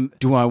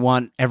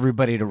want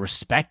everybody to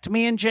respect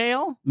me in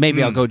jail?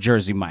 Maybe I'll go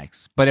Jersey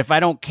Mike's. But if I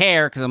don't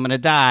care because I'm gonna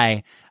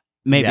die,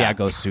 maybe I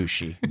go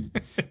sushi.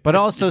 But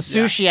also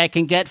sushi, I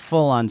can get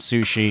full on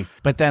sushi,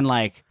 but then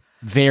like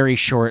very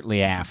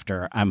shortly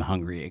after, I'm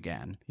hungry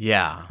again.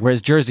 Yeah.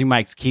 Whereas Jersey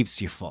Mike's keeps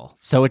you full.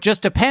 So it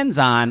just depends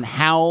on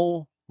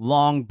how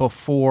long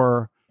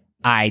before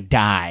I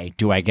die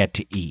do I get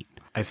to eat.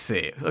 I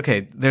see.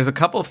 Okay, there's a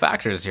couple of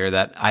factors here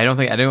that I don't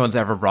think anyone's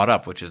ever brought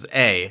up, which is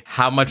A,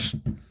 how much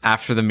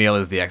after the meal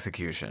is the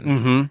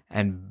execution?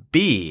 And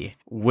B,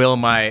 will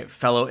my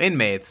fellow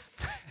inmates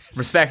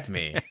respect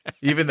me,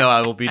 even though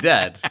I will be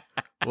dead?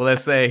 Will they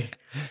say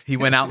he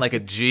went out like a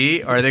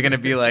G? Or are they going to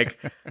be like,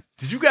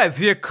 did you guys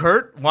hear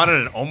Kurt wanted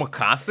an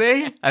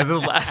omakase as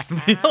his last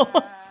meal?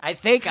 I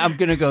think I'm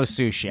going to go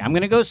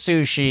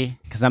sushi.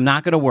 Because I'm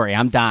not going to worry.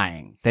 I'm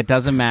dying. That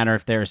doesn't matter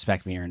if they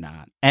respect me or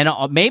not. And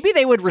maybe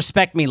they would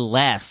respect me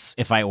less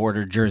if I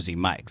ordered Jersey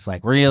Mike's.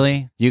 Like,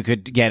 really? You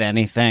could get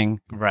anything?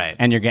 Right.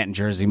 And you're getting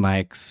Jersey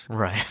Mike's?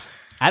 Right.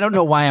 I don't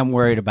know why I'm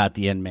worried about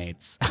the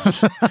inmates.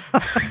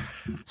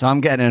 So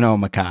I'm getting an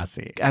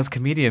omakase. As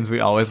comedians, we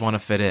always want to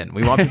fit in.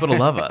 We want people to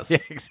love us. Yeah,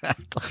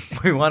 exactly.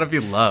 We want to be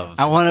loved.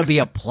 I want to be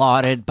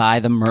applauded by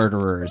the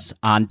murderers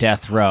on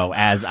death row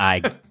as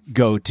I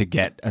go to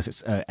get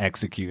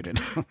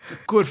executed.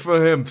 Good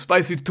for him.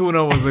 Spicy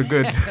tuna was a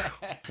good.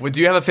 Do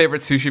you have a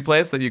favorite sushi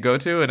place that you go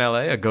to in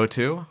LA? A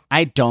go-to?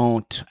 I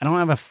don't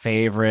have a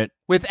favorite.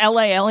 With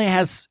LA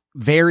has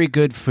very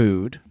good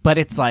food, but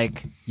it's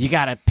like you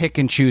got to pick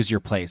and choose your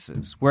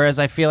places. Whereas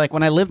I feel like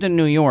when I lived in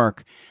New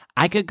York,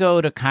 I could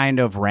go to kind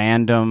of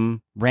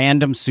random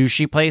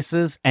sushi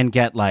places and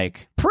get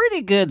like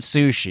pretty good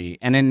sushi.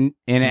 And in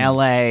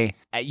LA,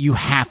 you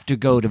have to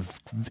go to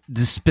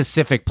the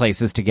specific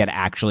places to get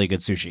actually good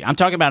sushi. I'm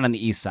talking about on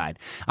the East Side.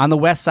 On the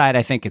West Side,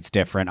 I think it's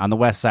different. On the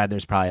West Side,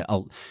 there's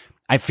probably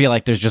I feel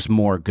like there's just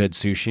more good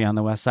sushi on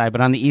the West Side,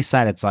 but on the East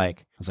Side, it's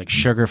like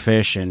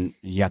Sugarfish and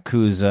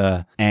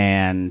Yakuza,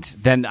 and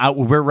then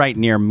we're right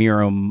near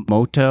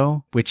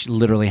Miromoto, which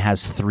literally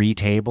has 3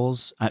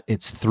 tables.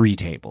 It's 3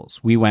 tables.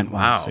 We went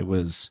once. It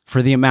was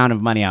for the amount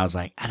of money. I was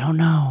like, I don't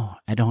know.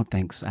 I don't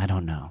think so. I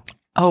don't know.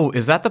 Oh,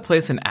 is that the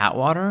place in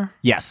Atwater?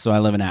 Yes, so I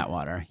live in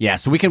Atwater. Yeah,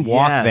 so we can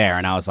walk there,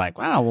 and I was like,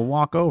 wow, we'll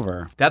walk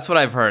over. That's what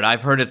I've heard.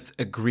 I've heard it's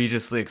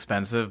egregiously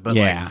expensive, but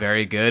like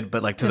very good,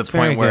 but like to It's the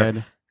point where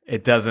good.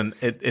 it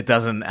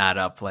doesn't add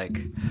up. Like,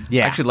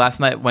 Yeah. Actually, last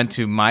night went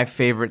to my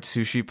favorite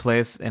sushi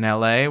place in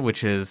LA,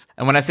 which is,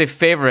 and when I say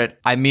favorite,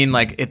 I mean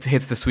like it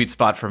hits the sweet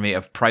spot for me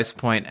of price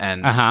point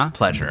and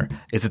pleasure.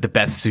 Is it the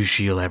best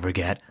sushi you'll ever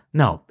get?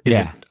 No.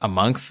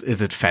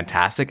 Is it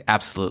fantastic?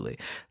 Absolutely.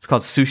 It's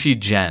called Sushi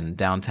Gen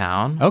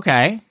downtown.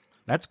 Okay,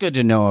 that's good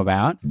to know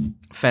about.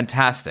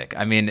 Fantastic.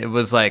 I mean, it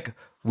was like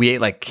we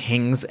ate like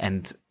kings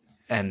and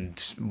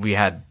we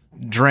had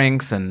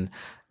drinks, and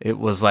it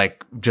was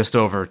like just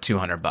over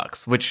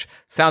 $200, which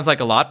sounds like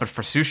a lot, but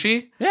for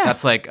sushi,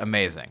 that's like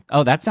amazing.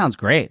 Oh, that sounds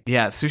great.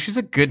 Yeah, sushi's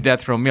a good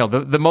death row meal.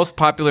 The most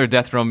popular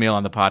death row meal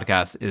on the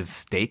podcast is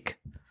steak.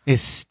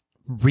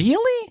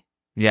 Really?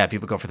 Yeah,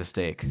 people go for the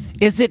steak.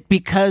 Is it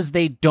because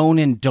they don't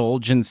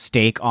indulge in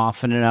steak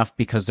often enough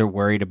because they're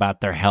worried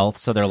about their health?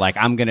 So they're like,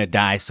 I'm going to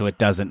die, so it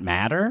doesn't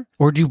matter?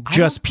 Or do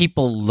just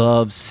people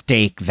love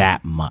steak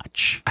that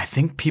much? I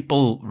think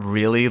people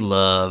really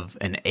love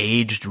an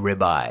aged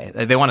ribeye.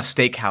 They want a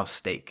steakhouse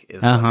steak.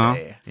 Is what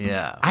they,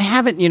 yeah. I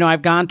haven't,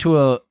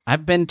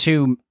 I've been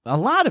to a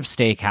lot of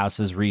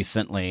steakhouses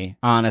recently,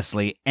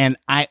 honestly, and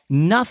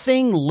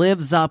nothing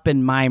lives up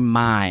in my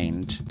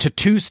mind to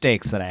 2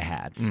 steaks that I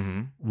had.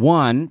 Mm-hmm.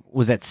 One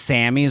was at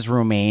Sammy's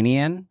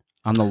Romanian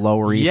on the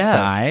Lower East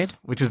Side,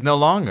 which is no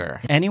longer.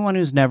 Anyone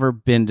who's never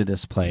been to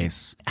this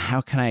place,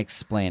 how can I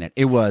explain it?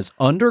 It was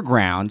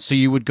underground, so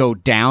you would go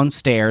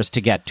downstairs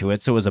to get to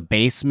it. So it was a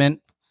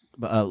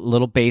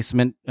little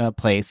basement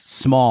place,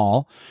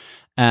 small.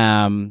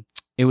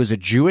 It was a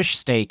Jewish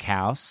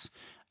steakhouse.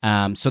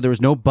 So there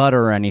was no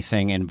butter or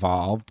anything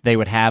involved. They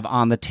would have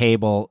on the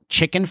table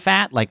chicken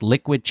fat, like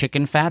liquid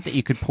chicken fat that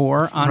you could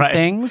pour on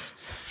things.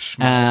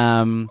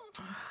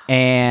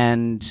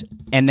 And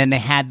then they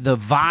had the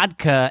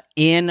vodka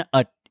in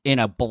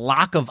a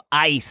block of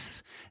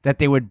ice that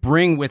they would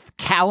bring with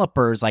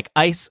calipers, like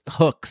ice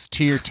hooks,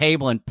 to your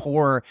table and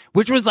pour,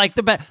 which was like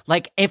the best.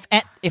 Like if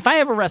I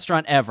have a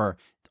restaurant ever,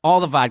 all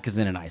the vodka's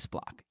in an ice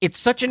block. It's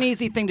such an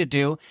easy thing to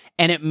do,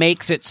 and it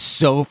makes it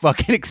so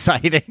fucking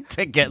exciting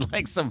to get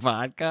like some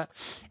vodka.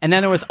 And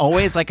then there was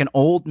always like an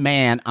old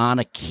man on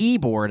a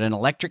keyboard, an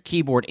electric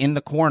keyboard in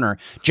the corner,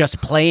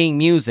 just playing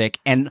music,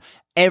 and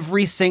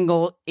every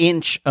single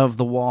inch of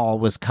the wall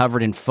was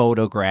covered in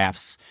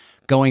photographs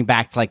going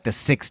back to like the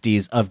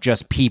 60s of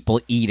just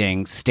people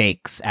eating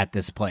steaks at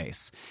this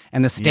place.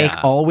 And the steak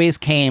always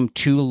came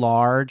too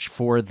large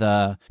for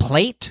the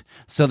plate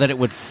so that it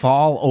would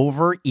fall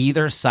over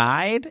either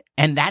side.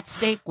 And that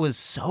steak was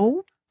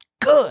so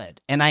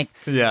good. And I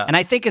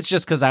think it's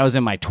just because I was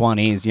in my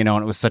 20s,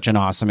 and it was such an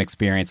awesome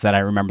experience that I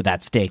remember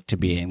that steak to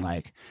being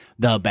like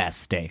the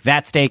best steak.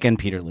 That steak and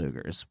Peter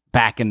Luger's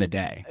back in the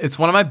day. It's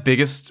one of my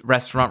biggest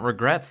restaurant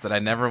regrets that I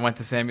never went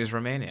to Sammy's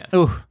Romania.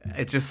 Ooh.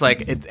 It's just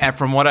like,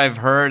 from what I've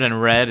heard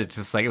and read, it's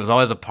just like, it was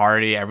always a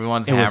party.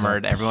 Everyone's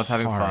hammered. Everyone's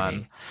having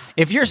fun.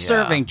 If you're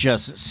serving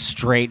just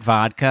straight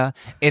vodka,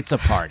 it's a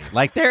party.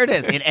 Like, there it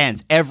is. It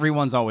ends.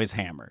 Everyone's always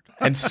hammered.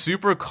 And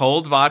super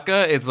cold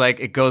vodka, it's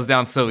like, it goes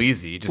down so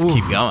easy. You just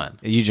keep going.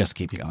 You just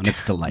keep going.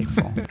 It's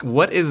delightful.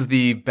 What is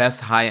the best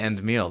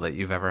high-end meal that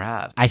you've ever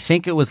had? I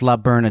think it was La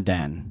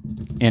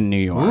Bernardin in New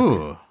York.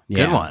 Ooh,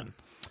 good one.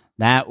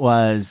 That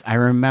was, I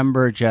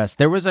remember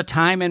there was a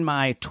time in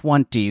my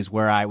 20s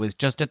where I was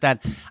just at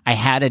that, I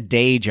had a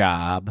day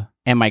job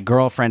and my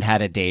girlfriend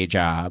had a day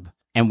job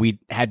and we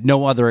had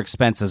no other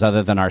expenses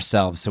other than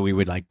ourselves. So we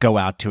would like go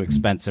out to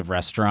expensive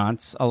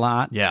restaurants a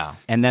lot. Yeah.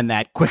 And then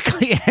that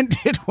quickly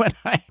ended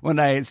when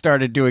I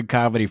started doing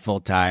comedy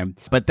full time.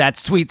 But that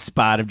sweet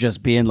spot of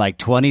just being like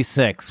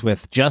 26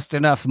 with just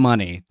enough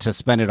money to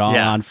spend it all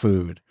on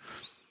food.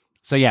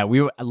 So yeah,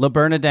 Le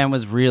Bernardin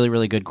was really,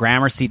 really good.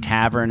 Gramercy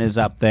Tavern is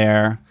up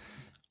there.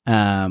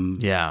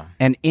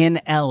 And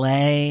in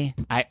LA,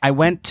 I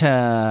went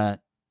to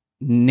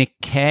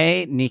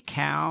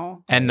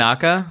Nikau and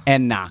Naka,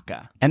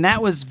 and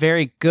that was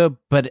very good.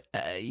 But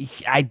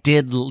I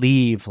did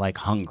leave like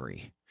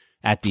hungry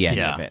at the end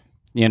of it.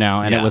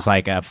 And it was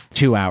like a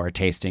 2-hour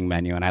tasting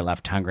menu, and I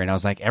left hungry, and I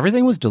was like,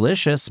 everything was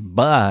delicious,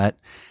 but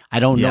I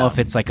don't know if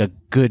it's like a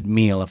good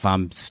meal if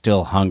I'm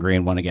still hungry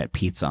and want to get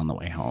pizza on the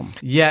way home.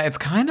 Yeah, it's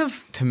kind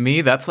of, to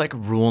me, that's like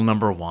rule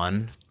number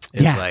one.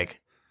 It's like,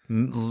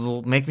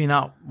 make me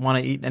not want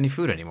to eat any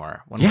food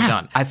anymore when we're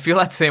done. I feel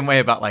that same way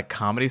about like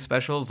comedy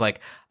specials. Like,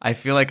 I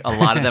feel like a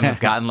lot of them have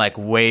gotten like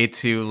way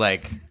too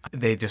like,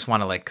 they just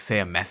want to like say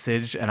a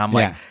message, and I'm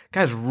like,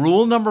 guys,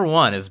 rule number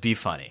one is be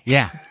funny.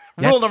 Yeah.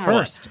 Rule number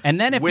first. And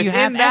then if Within you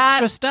have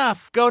extra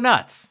stuff, go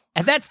nuts.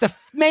 And that's the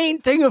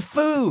main thing of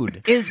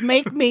food, is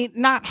make me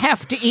not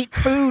have to eat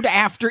food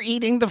after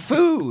eating the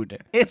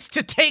food. It's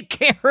to take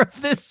care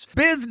of this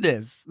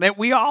business that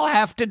we all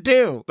have to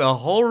do. The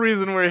whole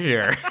reason we're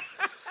here.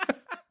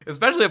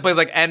 Especially a place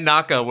like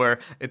Naka, where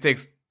it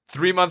takes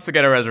 3 months to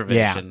get a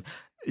reservation.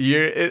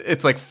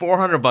 It's like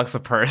 $400 a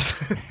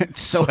person.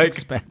 It's so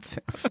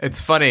expensive.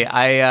 It's funny.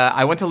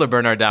 I went to Le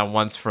Bernardin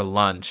once for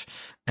lunch,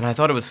 and I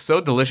thought it was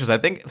so delicious. I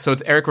think so.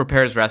 It's Eric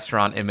Ripert's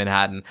restaurant in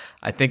Manhattan.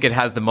 I think it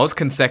has the most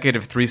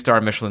consecutive 3-star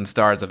Michelin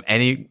stars of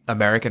any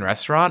American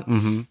restaurant.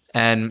 Mm-hmm.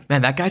 And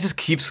man, that guy just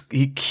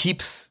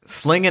keeps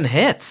slinging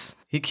hits.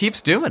 He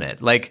keeps doing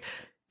it. Like,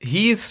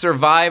 he's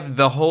survived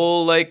the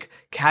whole like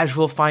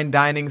casual fine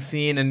dining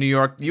scene in New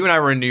York. You and I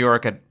were in New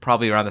York at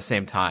probably around the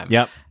same time.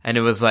 Yep. And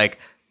it was like,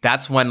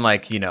 that's when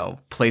like,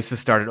 places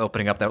started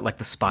opening up that like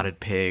the Spotted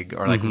Pig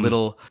or like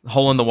little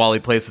hole in the wally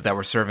places that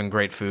were serving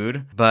great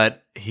food.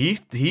 But he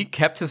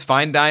kept his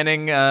fine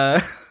dining,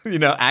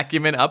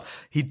 acumen up.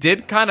 He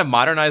did kind of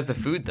modernize the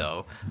food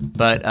though.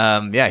 But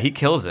he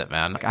kills it,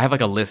 man. Like, I have like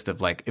a list of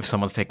like, if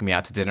someone's taking me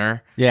out to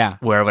dinner,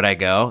 where would I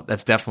go?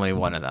 That's definitely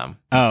one of them.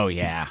 Oh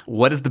yeah.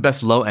 What is the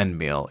best low end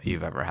meal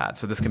you've ever had?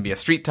 So this can be a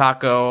street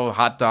taco,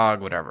 hot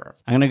dog, whatever.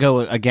 I'm gonna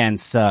go again,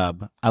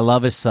 sub. I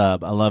love a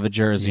sub. I love a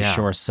Jersey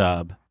Shore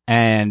sub.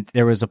 And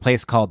there was a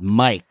place called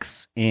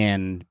Mike's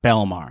in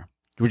Belmar,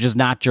 which is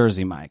not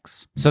Jersey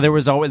Mike's. So there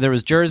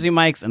was Jersey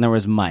Mike's and there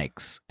was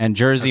Mike's. And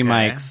Jersey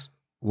Mike's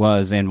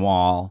was in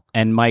Wall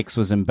and Mike's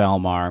was in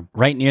Belmar,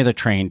 right near the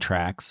train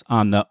tracks,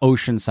 on the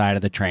ocean side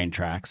of the train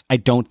tracks. I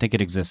don't think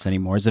it exists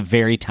anymore. It's a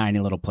very tiny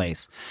little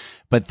place.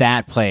 But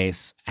that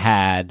place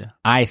had,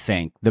 I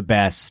think, the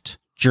best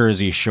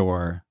Jersey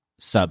Shore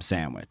sub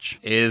sandwich.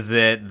 Is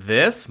it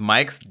this?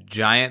 Mike's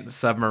Giant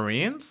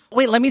Submarines?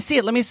 Wait, let me see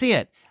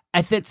it.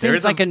 It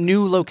seems like a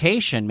new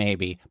location,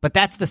 maybe. But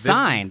that's the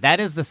sign. That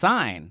is the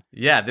sign.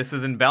 Yeah, this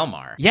is in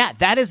Belmar. Yeah,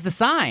 that is the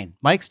sign.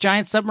 Mike's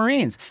Giant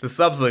Submarines. The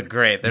subs look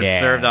great. They're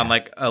served on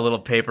like a little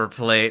paper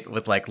plate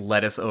with like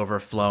lettuce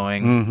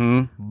overflowing.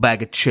 Mm-hmm.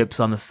 Bag of chips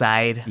on the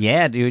side.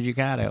 Yeah, dude, you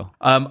got to.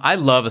 I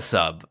love a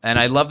sub. And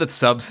I love that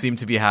subs seem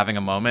to be having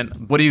a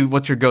moment.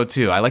 What's your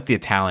go-to? I like the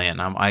Italian.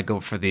 I go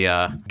for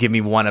the give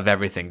me one of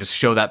everything. Just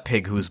show that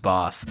pig who's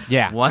boss.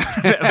 Yeah. One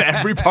of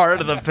every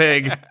part of the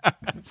pig.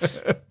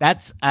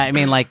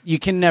 You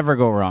can never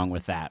go wrong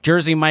with that.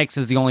 Jersey Mike's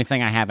is the only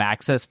thing I have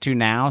access to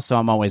now, so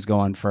I'm always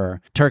going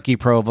for turkey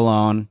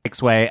provolone,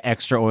 Mike's Way,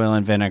 extra oil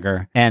and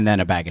vinegar, and then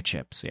a bag of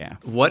chips, yeah.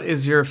 What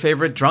is your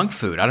favorite drunk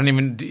food?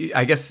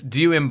 Do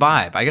you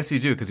imbibe? I guess you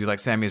do, because you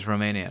like Sammy's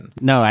Romanian.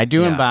 No, I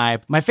do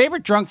imbibe. My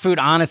favorite drunk food,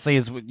 honestly,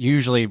 is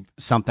usually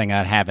something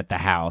I'd have at the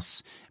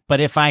house. But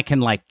if I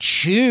can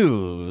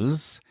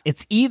choose,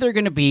 it's either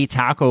going to be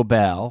Taco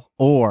Bell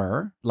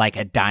or like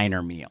a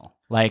diner meal.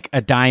 Like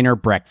a diner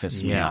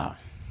breakfast meal.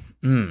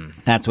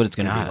 That's what it's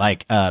going to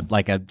be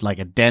like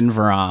a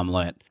Denver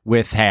omelet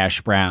with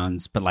hash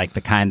browns, but like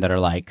the kind that are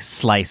like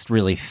sliced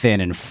really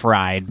thin and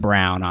fried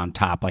brown on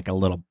top, like a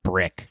little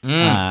brick,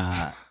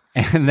 and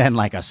then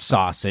like a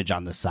sausage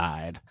on the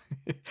side.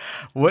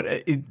 What?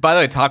 By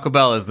the way, Taco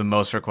Bell is the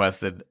most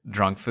requested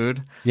drunk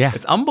food. Yeah.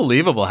 It's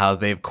unbelievable how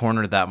they've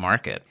cornered that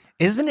market.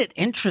 Isn't it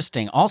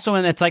interesting? Also,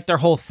 and it's like their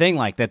whole thing,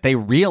 like that they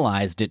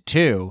realized it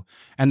too.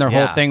 And their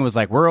whole thing was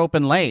like, we're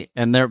open late.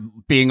 And they're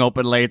being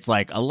open late's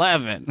like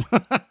 11.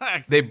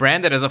 They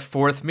brand it as a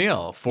fourth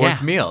meal.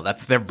 Meal.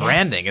 That's their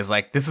branding. Is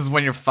like, this is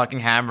when you're fucking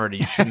hammered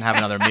and you shouldn't have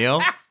another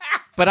meal.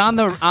 But on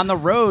the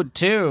road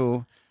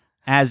too,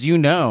 as you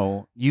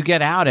know, you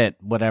get out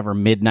at whatever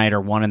midnight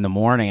or 1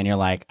 a.m. and you're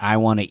like, I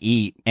want to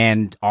eat.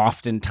 And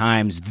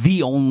oftentimes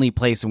the only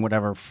place in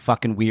whatever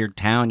fucking weird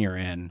town you're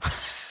in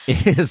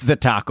is the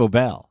Taco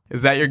Bell.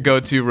 Is that your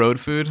go-to road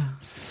food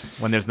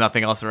when there's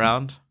nothing else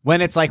around?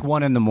 When it's like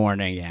 1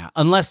 a.m, yeah.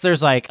 Unless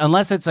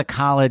it's a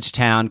college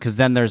town, because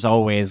then there's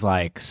always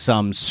like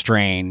some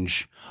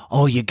strange,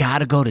 oh, you got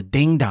to go to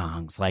Ding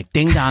Dongs. Like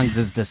Ding Dongs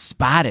is the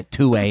spot at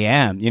 2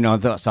 a.m. You know,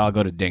 so I'll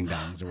go to Ding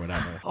Dongs or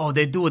whatever. Oh,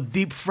 they do a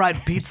deep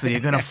fried pizza. You're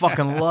going to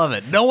fucking love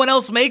it. No one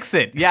else makes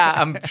it. Yeah,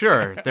 I'm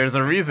sure. There's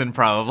a reason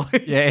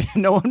probably. Yeah,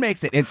 no one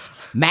makes it. It's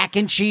mac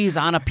and cheese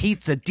on a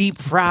pizza, deep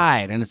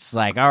fried. And it's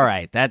like, all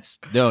right,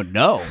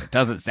 no, it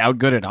doesn't sound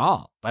good at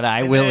all. But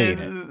I will eat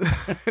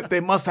it. They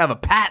must have a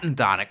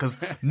patent on it because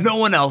no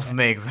one else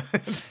makes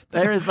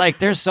it.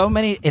 There's so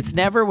many. It's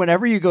never,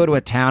 whenever you go to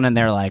a town and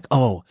they're like,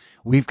 oh,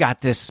 we've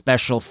got this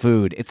special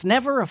food. It's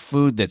never a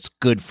food that's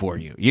good for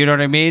you. You know what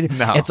I mean?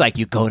 No. It's like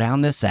you go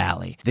down this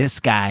alley. This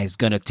guy's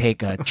going to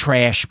take a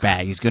trash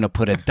bag. He's going to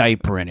put a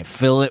diaper in it,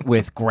 fill it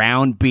with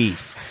ground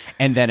beef,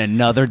 and then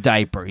another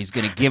diaper. He's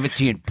going to give it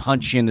to you and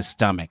punch you in the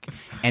stomach.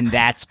 And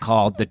that's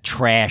called the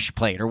trash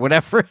plate or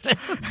whatever it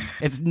is.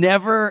 It's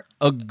never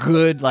a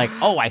good, like,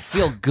 oh, I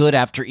feel good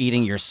after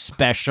eating your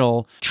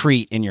special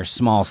treat in your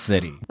small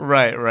city.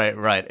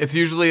 Right. It's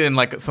usually in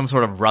like some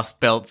sort of Rust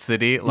Belt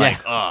city. Like,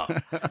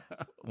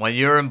 when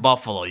you're in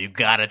Buffalo, you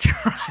gotta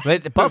try.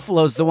 But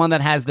Buffalo's the one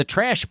that has the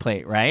trash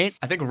plate, right?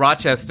 I think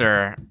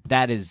Rochester.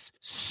 That is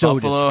so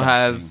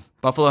disgusting.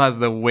 Buffalo has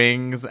the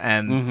wings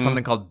and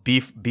something called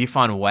beef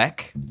on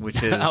weck,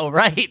 which is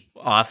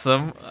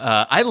awesome.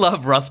 I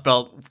love Rust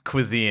Belt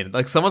cuisine.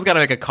 Like someone's got to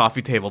make a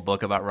coffee table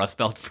book about Rust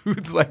Belt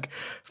foods, like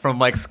from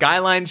like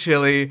Skyline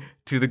Chili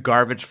to the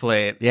garbage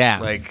plate. Yeah.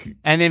 Like,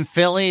 and in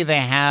Philly, they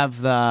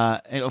have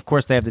of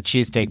course they have the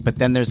cheesesteak, but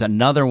then there's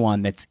another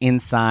one that's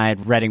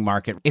inside Reading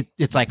Market.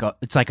 It's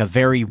like a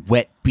very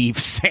wet beef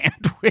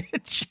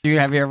sandwich.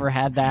 Have you ever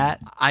had that?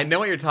 I know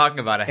what you're talking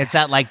about. It's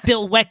at like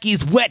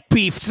Dilwecky's wet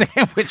beef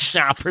sandwich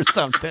shop or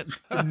something.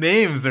 The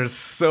names are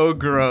so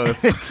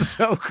gross. It's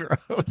so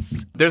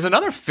gross. There's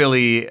another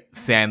Philly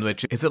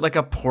sandwich. Is it like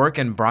a pork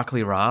and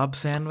broccoli rabe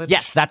sandwich?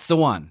 Yes, that's the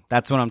one.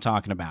 That's what I'm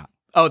talking about.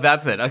 Oh,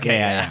 that's it. Okay,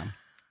 yeah.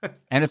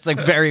 And it's like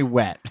very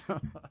wet.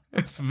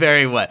 It's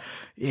very wet.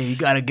 Yeah, you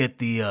gotta get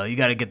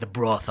the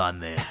broth on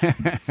there.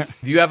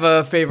 Do you have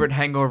a favorite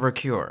hangover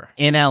cure?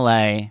 In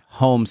LA,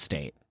 Home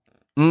State.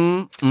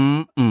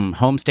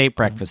 Home State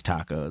breakfast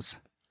tacos.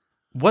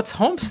 What's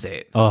Home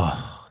State?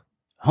 Oh,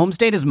 Home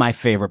State is my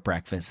favorite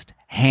breakfast.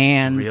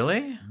 Hands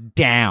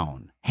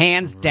down.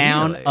 Hands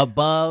down,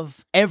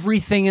 above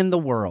everything in the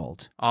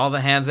world. All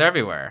the hands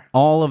everywhere.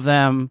 All of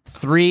them.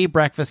 3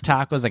 breakfast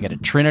tacos. I get a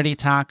Trinity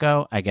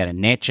taco. I get a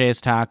Neche's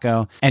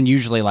taco. And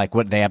usually, like,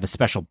 they have a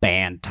special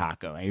band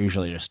taco. I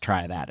usually just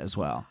try that as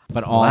well.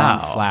 But all on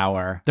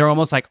flour. They're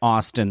almost like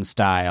Austin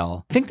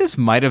style. I think this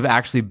might have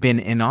actually been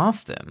in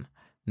Austin.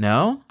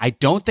 No? I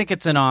don't think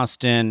it's in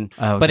Austin.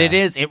 Okay. But it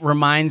is. It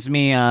reminds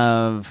me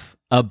of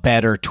a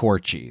better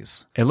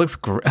Torchy's. It looks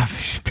great.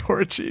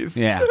 Torchy's.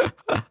 Yeah.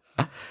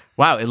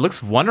 Wow, it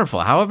looks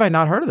wonderful. How have I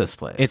not heard of this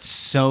place? It's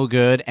so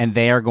good, and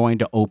they are going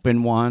to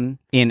open one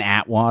in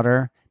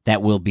Atwater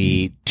that will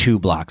be 2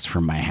 blocks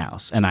from my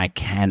house, and I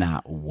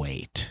cannot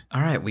wait.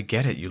 All right, we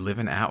get it. You live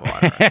in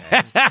Atwater.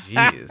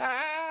 Jeez.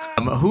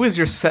 Who is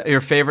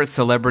your favorite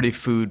celebrity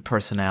food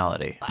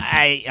personality?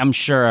 I'm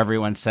sure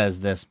everyone says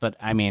this, but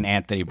I mean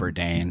Anthony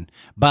Bourdain.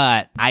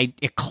 But a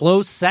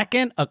close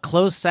second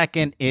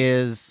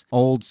is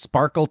old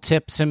Sparkle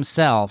Tips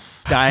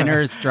himself.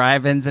 Diners,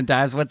 drive-ins, and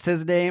dives. What's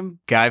his name?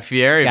 Guy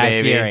Fieri,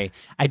 Guy Fieri.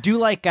 I do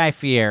like Guy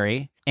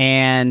Fieri,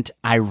 and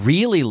I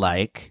really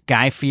like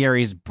Guy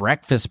Fieri's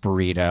breakfast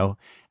burrito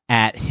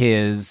at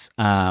his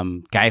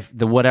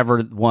the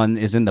whatever one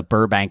is in the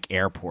Burbank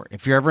Airport.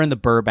 If you're ever in the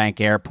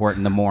Burbank Airport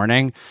in the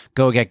morning,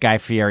 go get Guy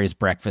Fieri's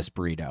breakfast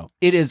burrito.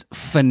 It is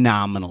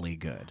phenomenally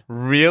good.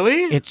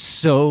 Really? It's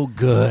so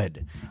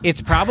good.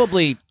 It's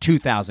probably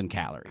 2,000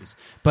 calories,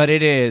 but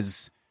it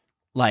is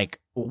like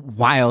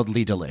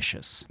wildly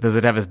delicious. Does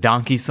it have his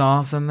donkey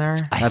sauce in there?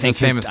 That's his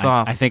famous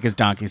sauce. I think his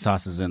donkey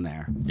sauce is in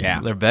there.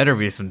 Yeah. There better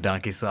be some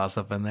donkey sauce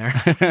up in there.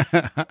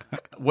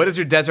 What is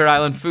your desert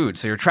island food?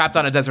 So you're trapped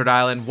on a desert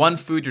island. One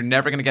food you're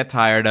never going to get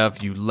tired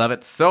of. You love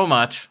it so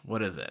much.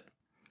 What is it?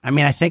 I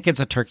mean, I think it's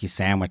a turkey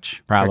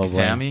sandwich, probably. Turkey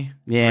Sammy?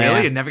 Yeah.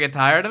 Really? You'd never get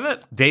tired of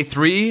it? Day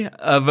 3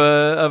 of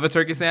a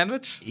turkey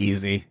sandwich?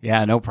 Easy.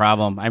 Yeah, no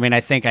problem. I mean,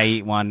 I think I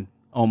eat one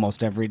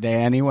almost every day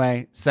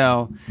anyway.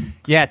 So,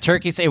 yeah,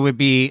 it would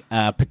be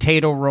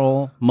potato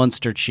roll,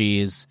 Munster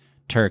cheese,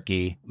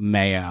 turkey,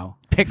 mayo,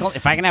 pickle.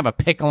 If I can have a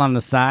pickle on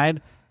the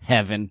side,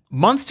 heaven.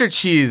 Munster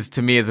cheese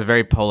to me is a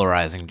very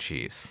polarizing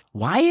cheese.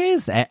 Why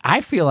is that?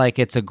 I feel like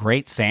it's a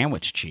great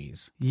sandwich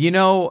cheese. You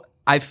know,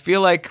 I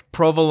feel like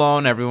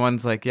provolone,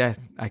 everyone's like, yeah,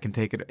 I can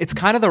take it. It's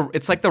kind of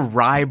it's like the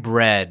rye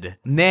bread.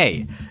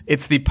 Nay,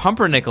 it's the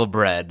pumpernickel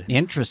bread.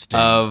 Interesting.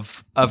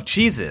 Of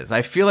cheeses.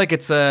 I feel like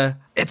it's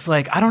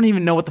like, I don't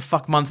even know what the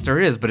fuck Munster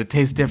is, but it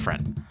tastes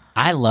different.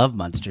 I love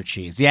Munster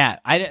cheese. Yeah,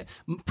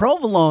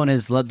 provolone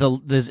is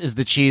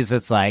the cheese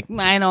that's like,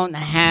 I don't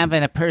have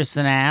a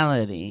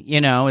personality.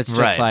 You know, it's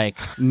just like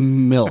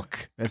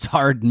milk. It's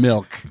hard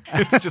milk.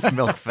 It's just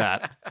milk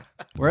fat.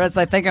 Whereas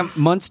I think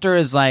Munster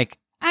is like,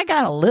 I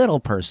got a little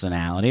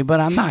personality, but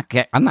I'm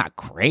not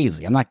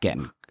crazy. I'm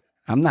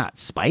not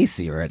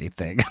spicy or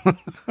anything.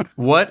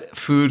 What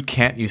food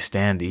can't you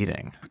stand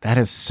eating? That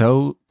is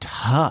so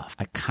tough.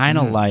 I kind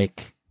of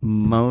like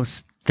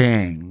most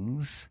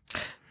things.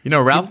 You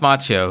know, Ralph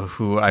Macchio,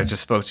 who I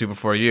just spoke to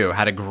before you,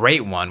 had a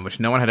great one, which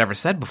no one had ever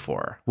said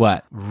before.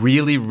 What?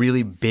 Really,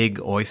 really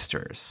big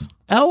oysters.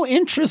 Oh,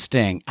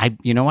 interesting. I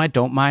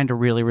don't mind a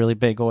really, really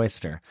big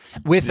oyster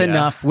with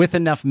enough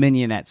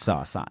mignonette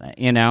sauce on it.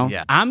 You know,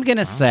 I'm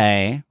gonna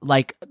say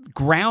like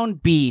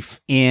ground beef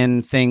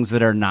in things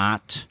that are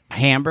not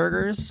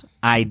hamburgers,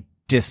 I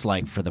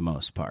dislike for the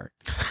most part.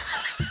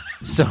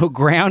 So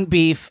ground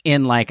beef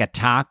in like a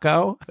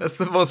taco. That's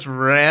the most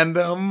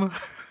random.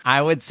 I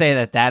would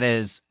say that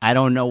is, I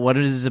don't know what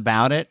it is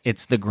about it.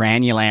 It's the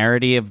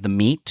granularity of the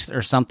meat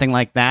or something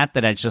like that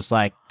it's just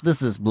like,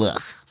 this is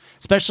blech.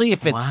 Especially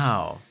if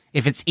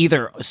it's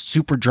either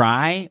super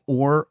dry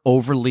or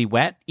overly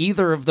wet.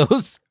 Either of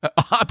those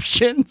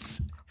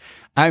options,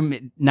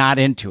 I'm not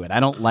into it. I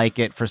don't like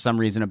it for some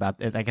reason about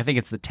it. Like, I think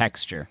it's the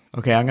texture.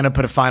 Okay, I'm going to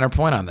put a finer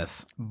point on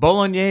this.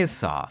 Bolognese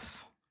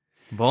sauce.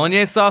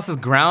 Bolognese sauce is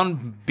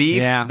ground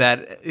beef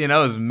that, you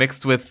know, is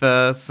mixed with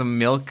some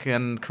milk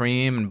and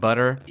cream and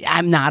butter.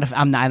 I'm not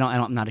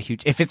a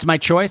huge. If it's my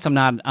choice, I'm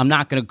not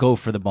going to go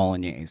for the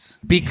bolognese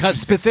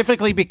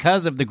specifically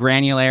because of the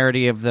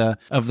granularity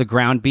of the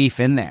ground beef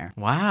in there.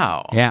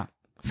 Wow. Yeah.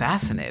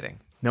 Fascinating.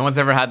 No one's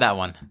ever had that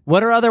one.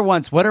 What are other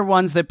ones? What are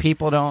ones that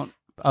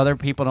other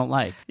people don't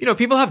like? You know,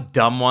 people have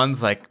dumb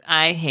ones like,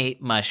 I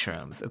hate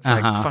mushrooms. It's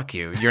like, fuck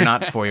you. You're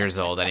not 4 years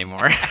old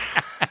anymore.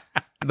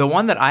 The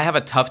one that I have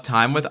a tough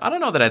time with, I don't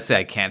know that I'd say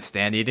I can't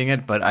stand eating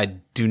it, but I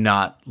do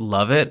not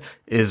love it,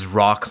 is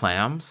raw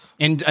clams.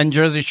 In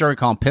Jersey Shore, we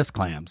call them piss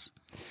clams.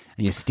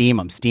 And you steam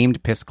them,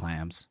 steamed piss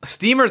clams.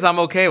 Steamers I'm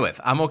okay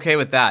with. I'm okay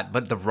with that.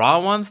 But the raw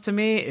ones, to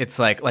me, it's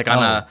like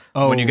on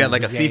when you get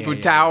like a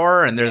seafood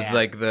tower and there's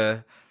like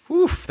the...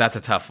 Oof, that's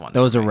a tough one.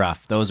 Those are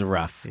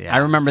rough. Yeah. I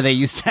remember they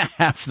used to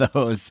have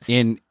those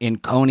in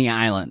Coney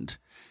Island.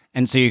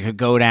 And so you could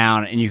go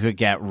down and you could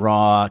get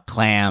raw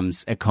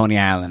clams at Coney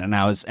Island.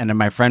 And then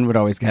my friend would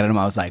always get them.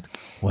 I was like,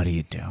 what are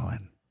you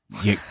doing?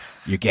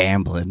 You're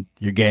gambling.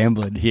 You're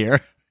gambling here.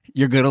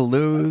 You're going to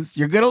lose.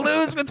 You're going to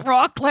lose with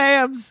raw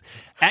clams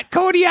at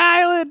Coney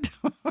Island.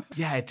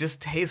 Yeah, it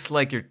just tastes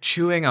like you're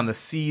chewing on the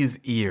sea's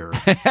ear.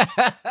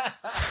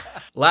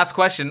 Last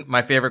question,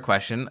 my favorite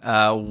question.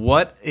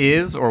 What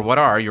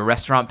are your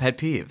restaurant pet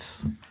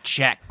peeves?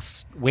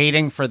 Checks.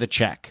 Waiting for the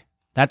check.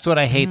 That's what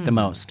I hate the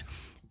most.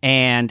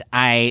 And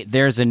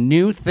there's a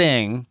new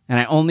thing,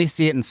 and I only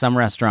see it in some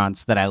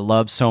restaurants that I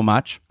love so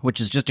much, which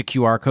is just a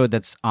QR code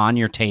that's on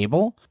your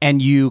table, and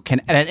you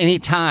can at any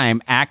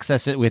time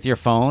access it with your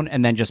phone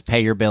and then just pay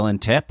your bill and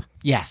tip.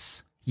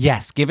 Yes,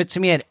 give it to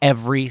me at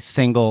every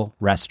single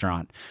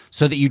restaurant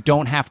so that you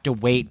don't have to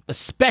wait,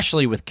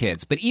 especially with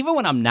kids. But even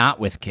when I'm not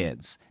with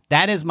kids,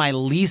 that is my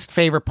least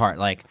favorite part.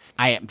 Like,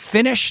 I am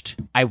finished,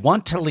 I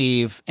want to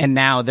leave, and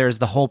now there's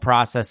the whole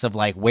process of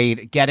like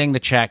getting the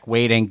check,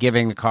 waiting,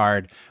 giving the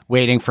card,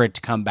 waiting for it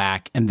to come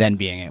back, and then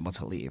being able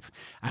to leave.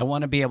 I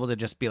want to be able to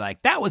just be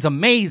like, that was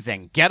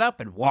amazing, get up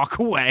and walk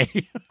away.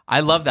 I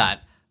love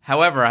that.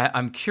 However,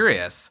 I'm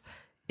curious,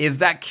 is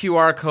that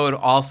QR code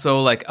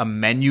also like a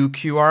menu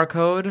QR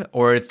code?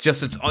 Or it's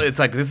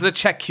like, this is a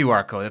check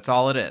QR code, that's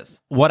all it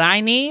is? What I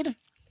need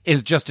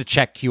is just a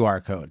check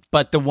QR code.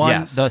 But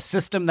the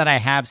system that I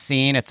have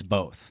seen, it's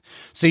both.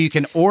 So you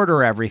can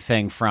order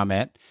everything from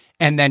it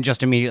and then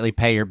just immediately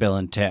pay your bill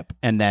and tip,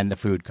 and then the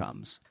food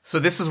comes. So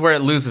this is where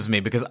it loses me,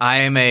 because I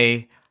am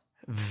a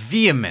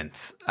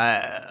vehement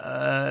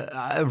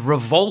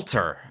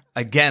revolter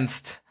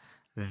against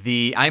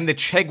I'm the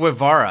Che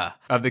Guevara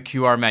of the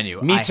QR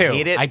menu. Me too. I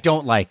hate it. I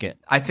don't like it.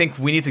 I think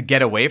we need to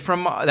get away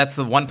from, that's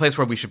the one place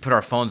where we should put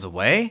our phones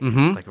away.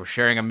 Mm-hmm. It's like we're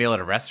sharing a meal at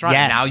a restaurant.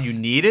 Yes. Now you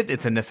need it.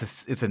 It's a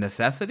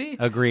necessity.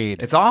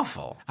 Agreed. It's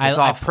awful.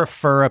 I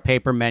prefer a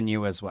paper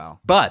menu as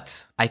well.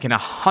 But I can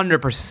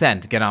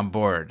 100% get on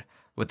board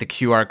with the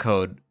QR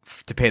code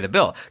to pay the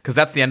bill, because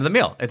that's the end of the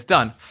meal. It's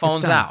done.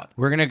 Phone's out.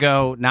 We're going to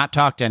go not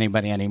talk to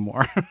anybody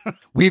anymore.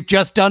 We've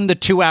just done the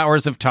 2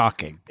 hours of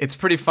talking. It's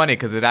pretty funny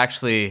because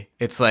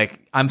it's like,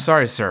 I'm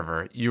sorry,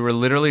 server. You were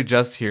literally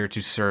just here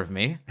to serve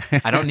me.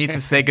 I don't need to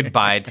say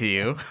goodbye to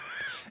you.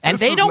 And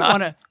they don't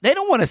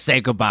want to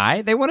say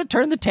goodbye. They want to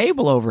turn the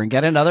table over and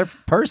get another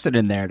person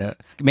in there to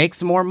make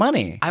some more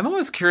money. I'm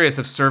always curious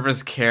if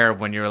servers care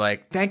when you're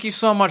like, thank you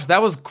so much.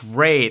 That was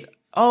great.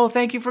 Oh,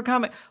 thank you for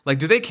coming. Like,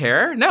 do they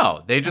care?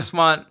 No, they just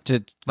want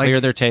to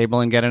clear their table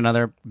and get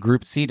another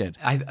group seated.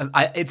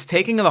 It's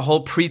taking the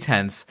whole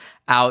pretense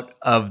out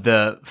of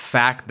the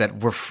fact that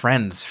we're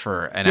friends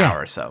for an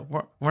hour or so.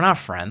 We're not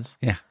friends.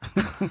 Yeah.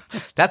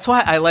 That's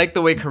why I like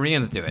the way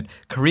Koreans do it.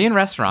 Korean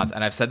restaurants,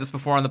 and I've said this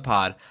before on the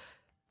pod,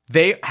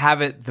 they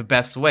have it the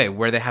best way,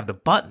 where they have the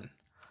button.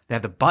 They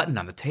have the button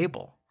on the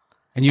table.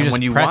 And just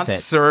when you press want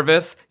it.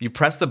 service, you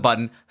press the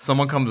button,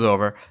 someone comes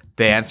over,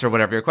 they answer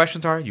whatever your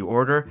questions are, you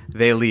order,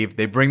 they leave,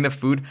 they bring the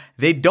food.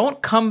 They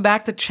don't come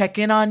back to check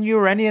in on you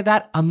or any of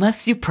that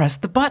unless you press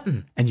the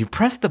button. And you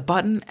press the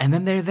button, and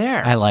then they're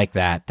there. I like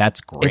that.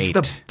 That's great. It's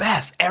the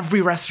best.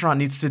 Every restaurant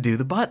needs to do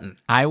the button.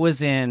 I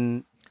was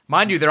in...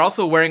 Mind you, they're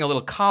also wearing a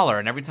little collar,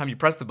 and every time you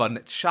press the button,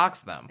 it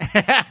shocks them.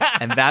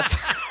 And that's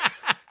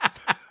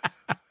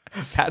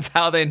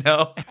how they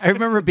know. I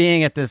remember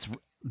being at this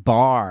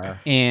bar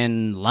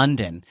in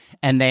London,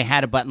 and they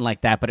had a button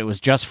like that, but it was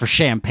just for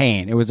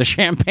champagne. It was a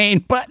champagne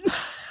button.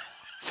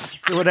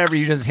 So whatever,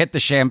 you just hit the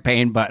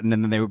champagne button,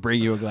 and then they would bring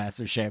you a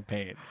glass of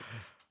champagne.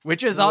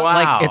 Which is all,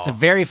 like, it's a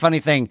very funny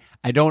thing.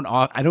 I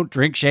don't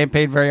drink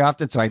champagne very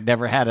often, so I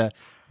never had a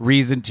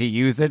reason to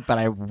use it, but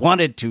I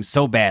wanted to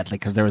so badly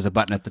because there was a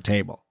button at the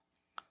table.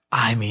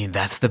 I mean,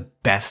 that's the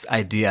best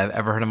idea I've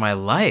ever heard in my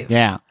life.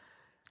 Yeah.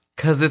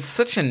 Because it's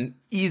such an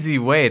easy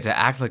way to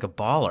act like a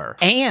baller.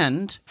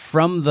 And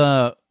from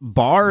the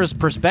bar's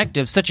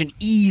perspective, such an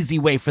easy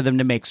way for them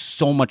to make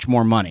so much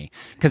more money.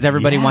 Because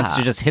everybody wants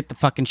to just hit the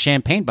fucking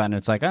champagne button.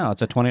 It's like, oh,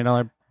 it's a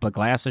 $20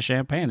 glass of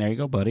champagne. There you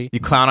go, buddy. You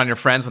clown on your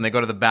friends when they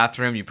go to the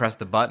bathroom. You press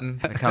the button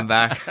and come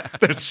back.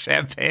 There's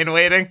champagne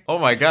waiting. Oh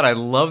my God, I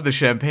love the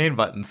champagne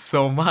button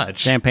so much.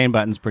 Champagne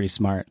button's pretty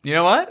smart. You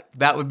know what?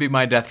 That would be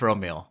my death row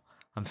meal.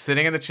 I'm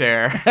sitting in the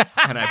chair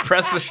and I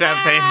press the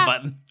champagne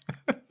button.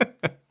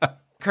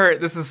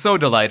 Kurt, this is so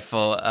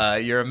delightful.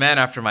 You're a man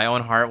after my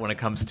own heart when it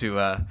comes to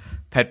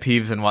pet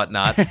peeves and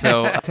whatnot.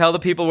 So tell the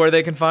people where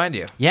they can find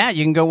you. Yeah,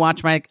 you can go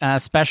watch my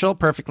special,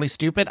 Perfectly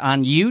Stupid,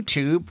 on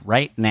YouTube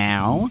right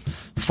now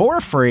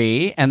for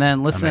free. And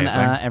then listen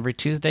every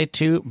Tuesday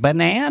to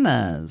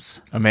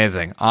Bananas.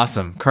 Amazing.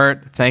 Awesome.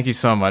 Kurt, thank you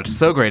so much.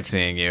 So great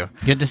seeing you.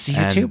 Good to see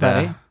you too,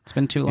 buddy. It's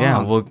been too long.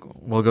 Yeah,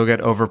 we'll go get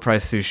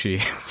overpriced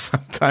sushi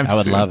sometime soon. I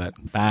would love it.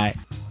 Bye.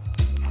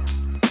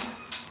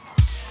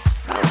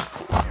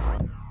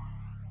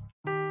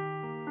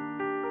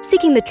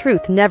 Seeking the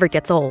truth never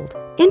gets old.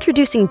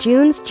 Introducing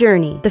June's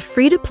Journey, the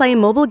free-to-play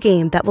mobile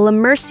game that will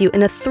immerse you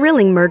in a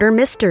thrilling murder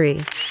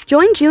mystery.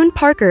 Join June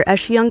Parker as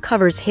she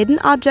uncovers hidden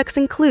objects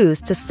and clues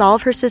to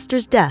solve her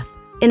sister's death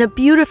in a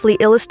beautifully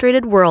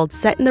illustrated world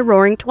set in the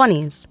Roaring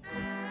 '20s.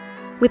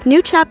 With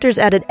new chapters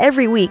added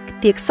every week,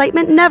 the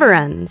excitement never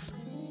ends.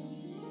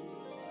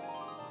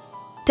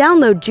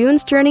 Download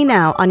June's Journey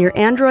now on your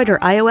Android or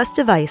iOS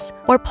device,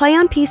 or play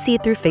on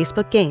PC through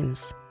Facebook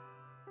Games.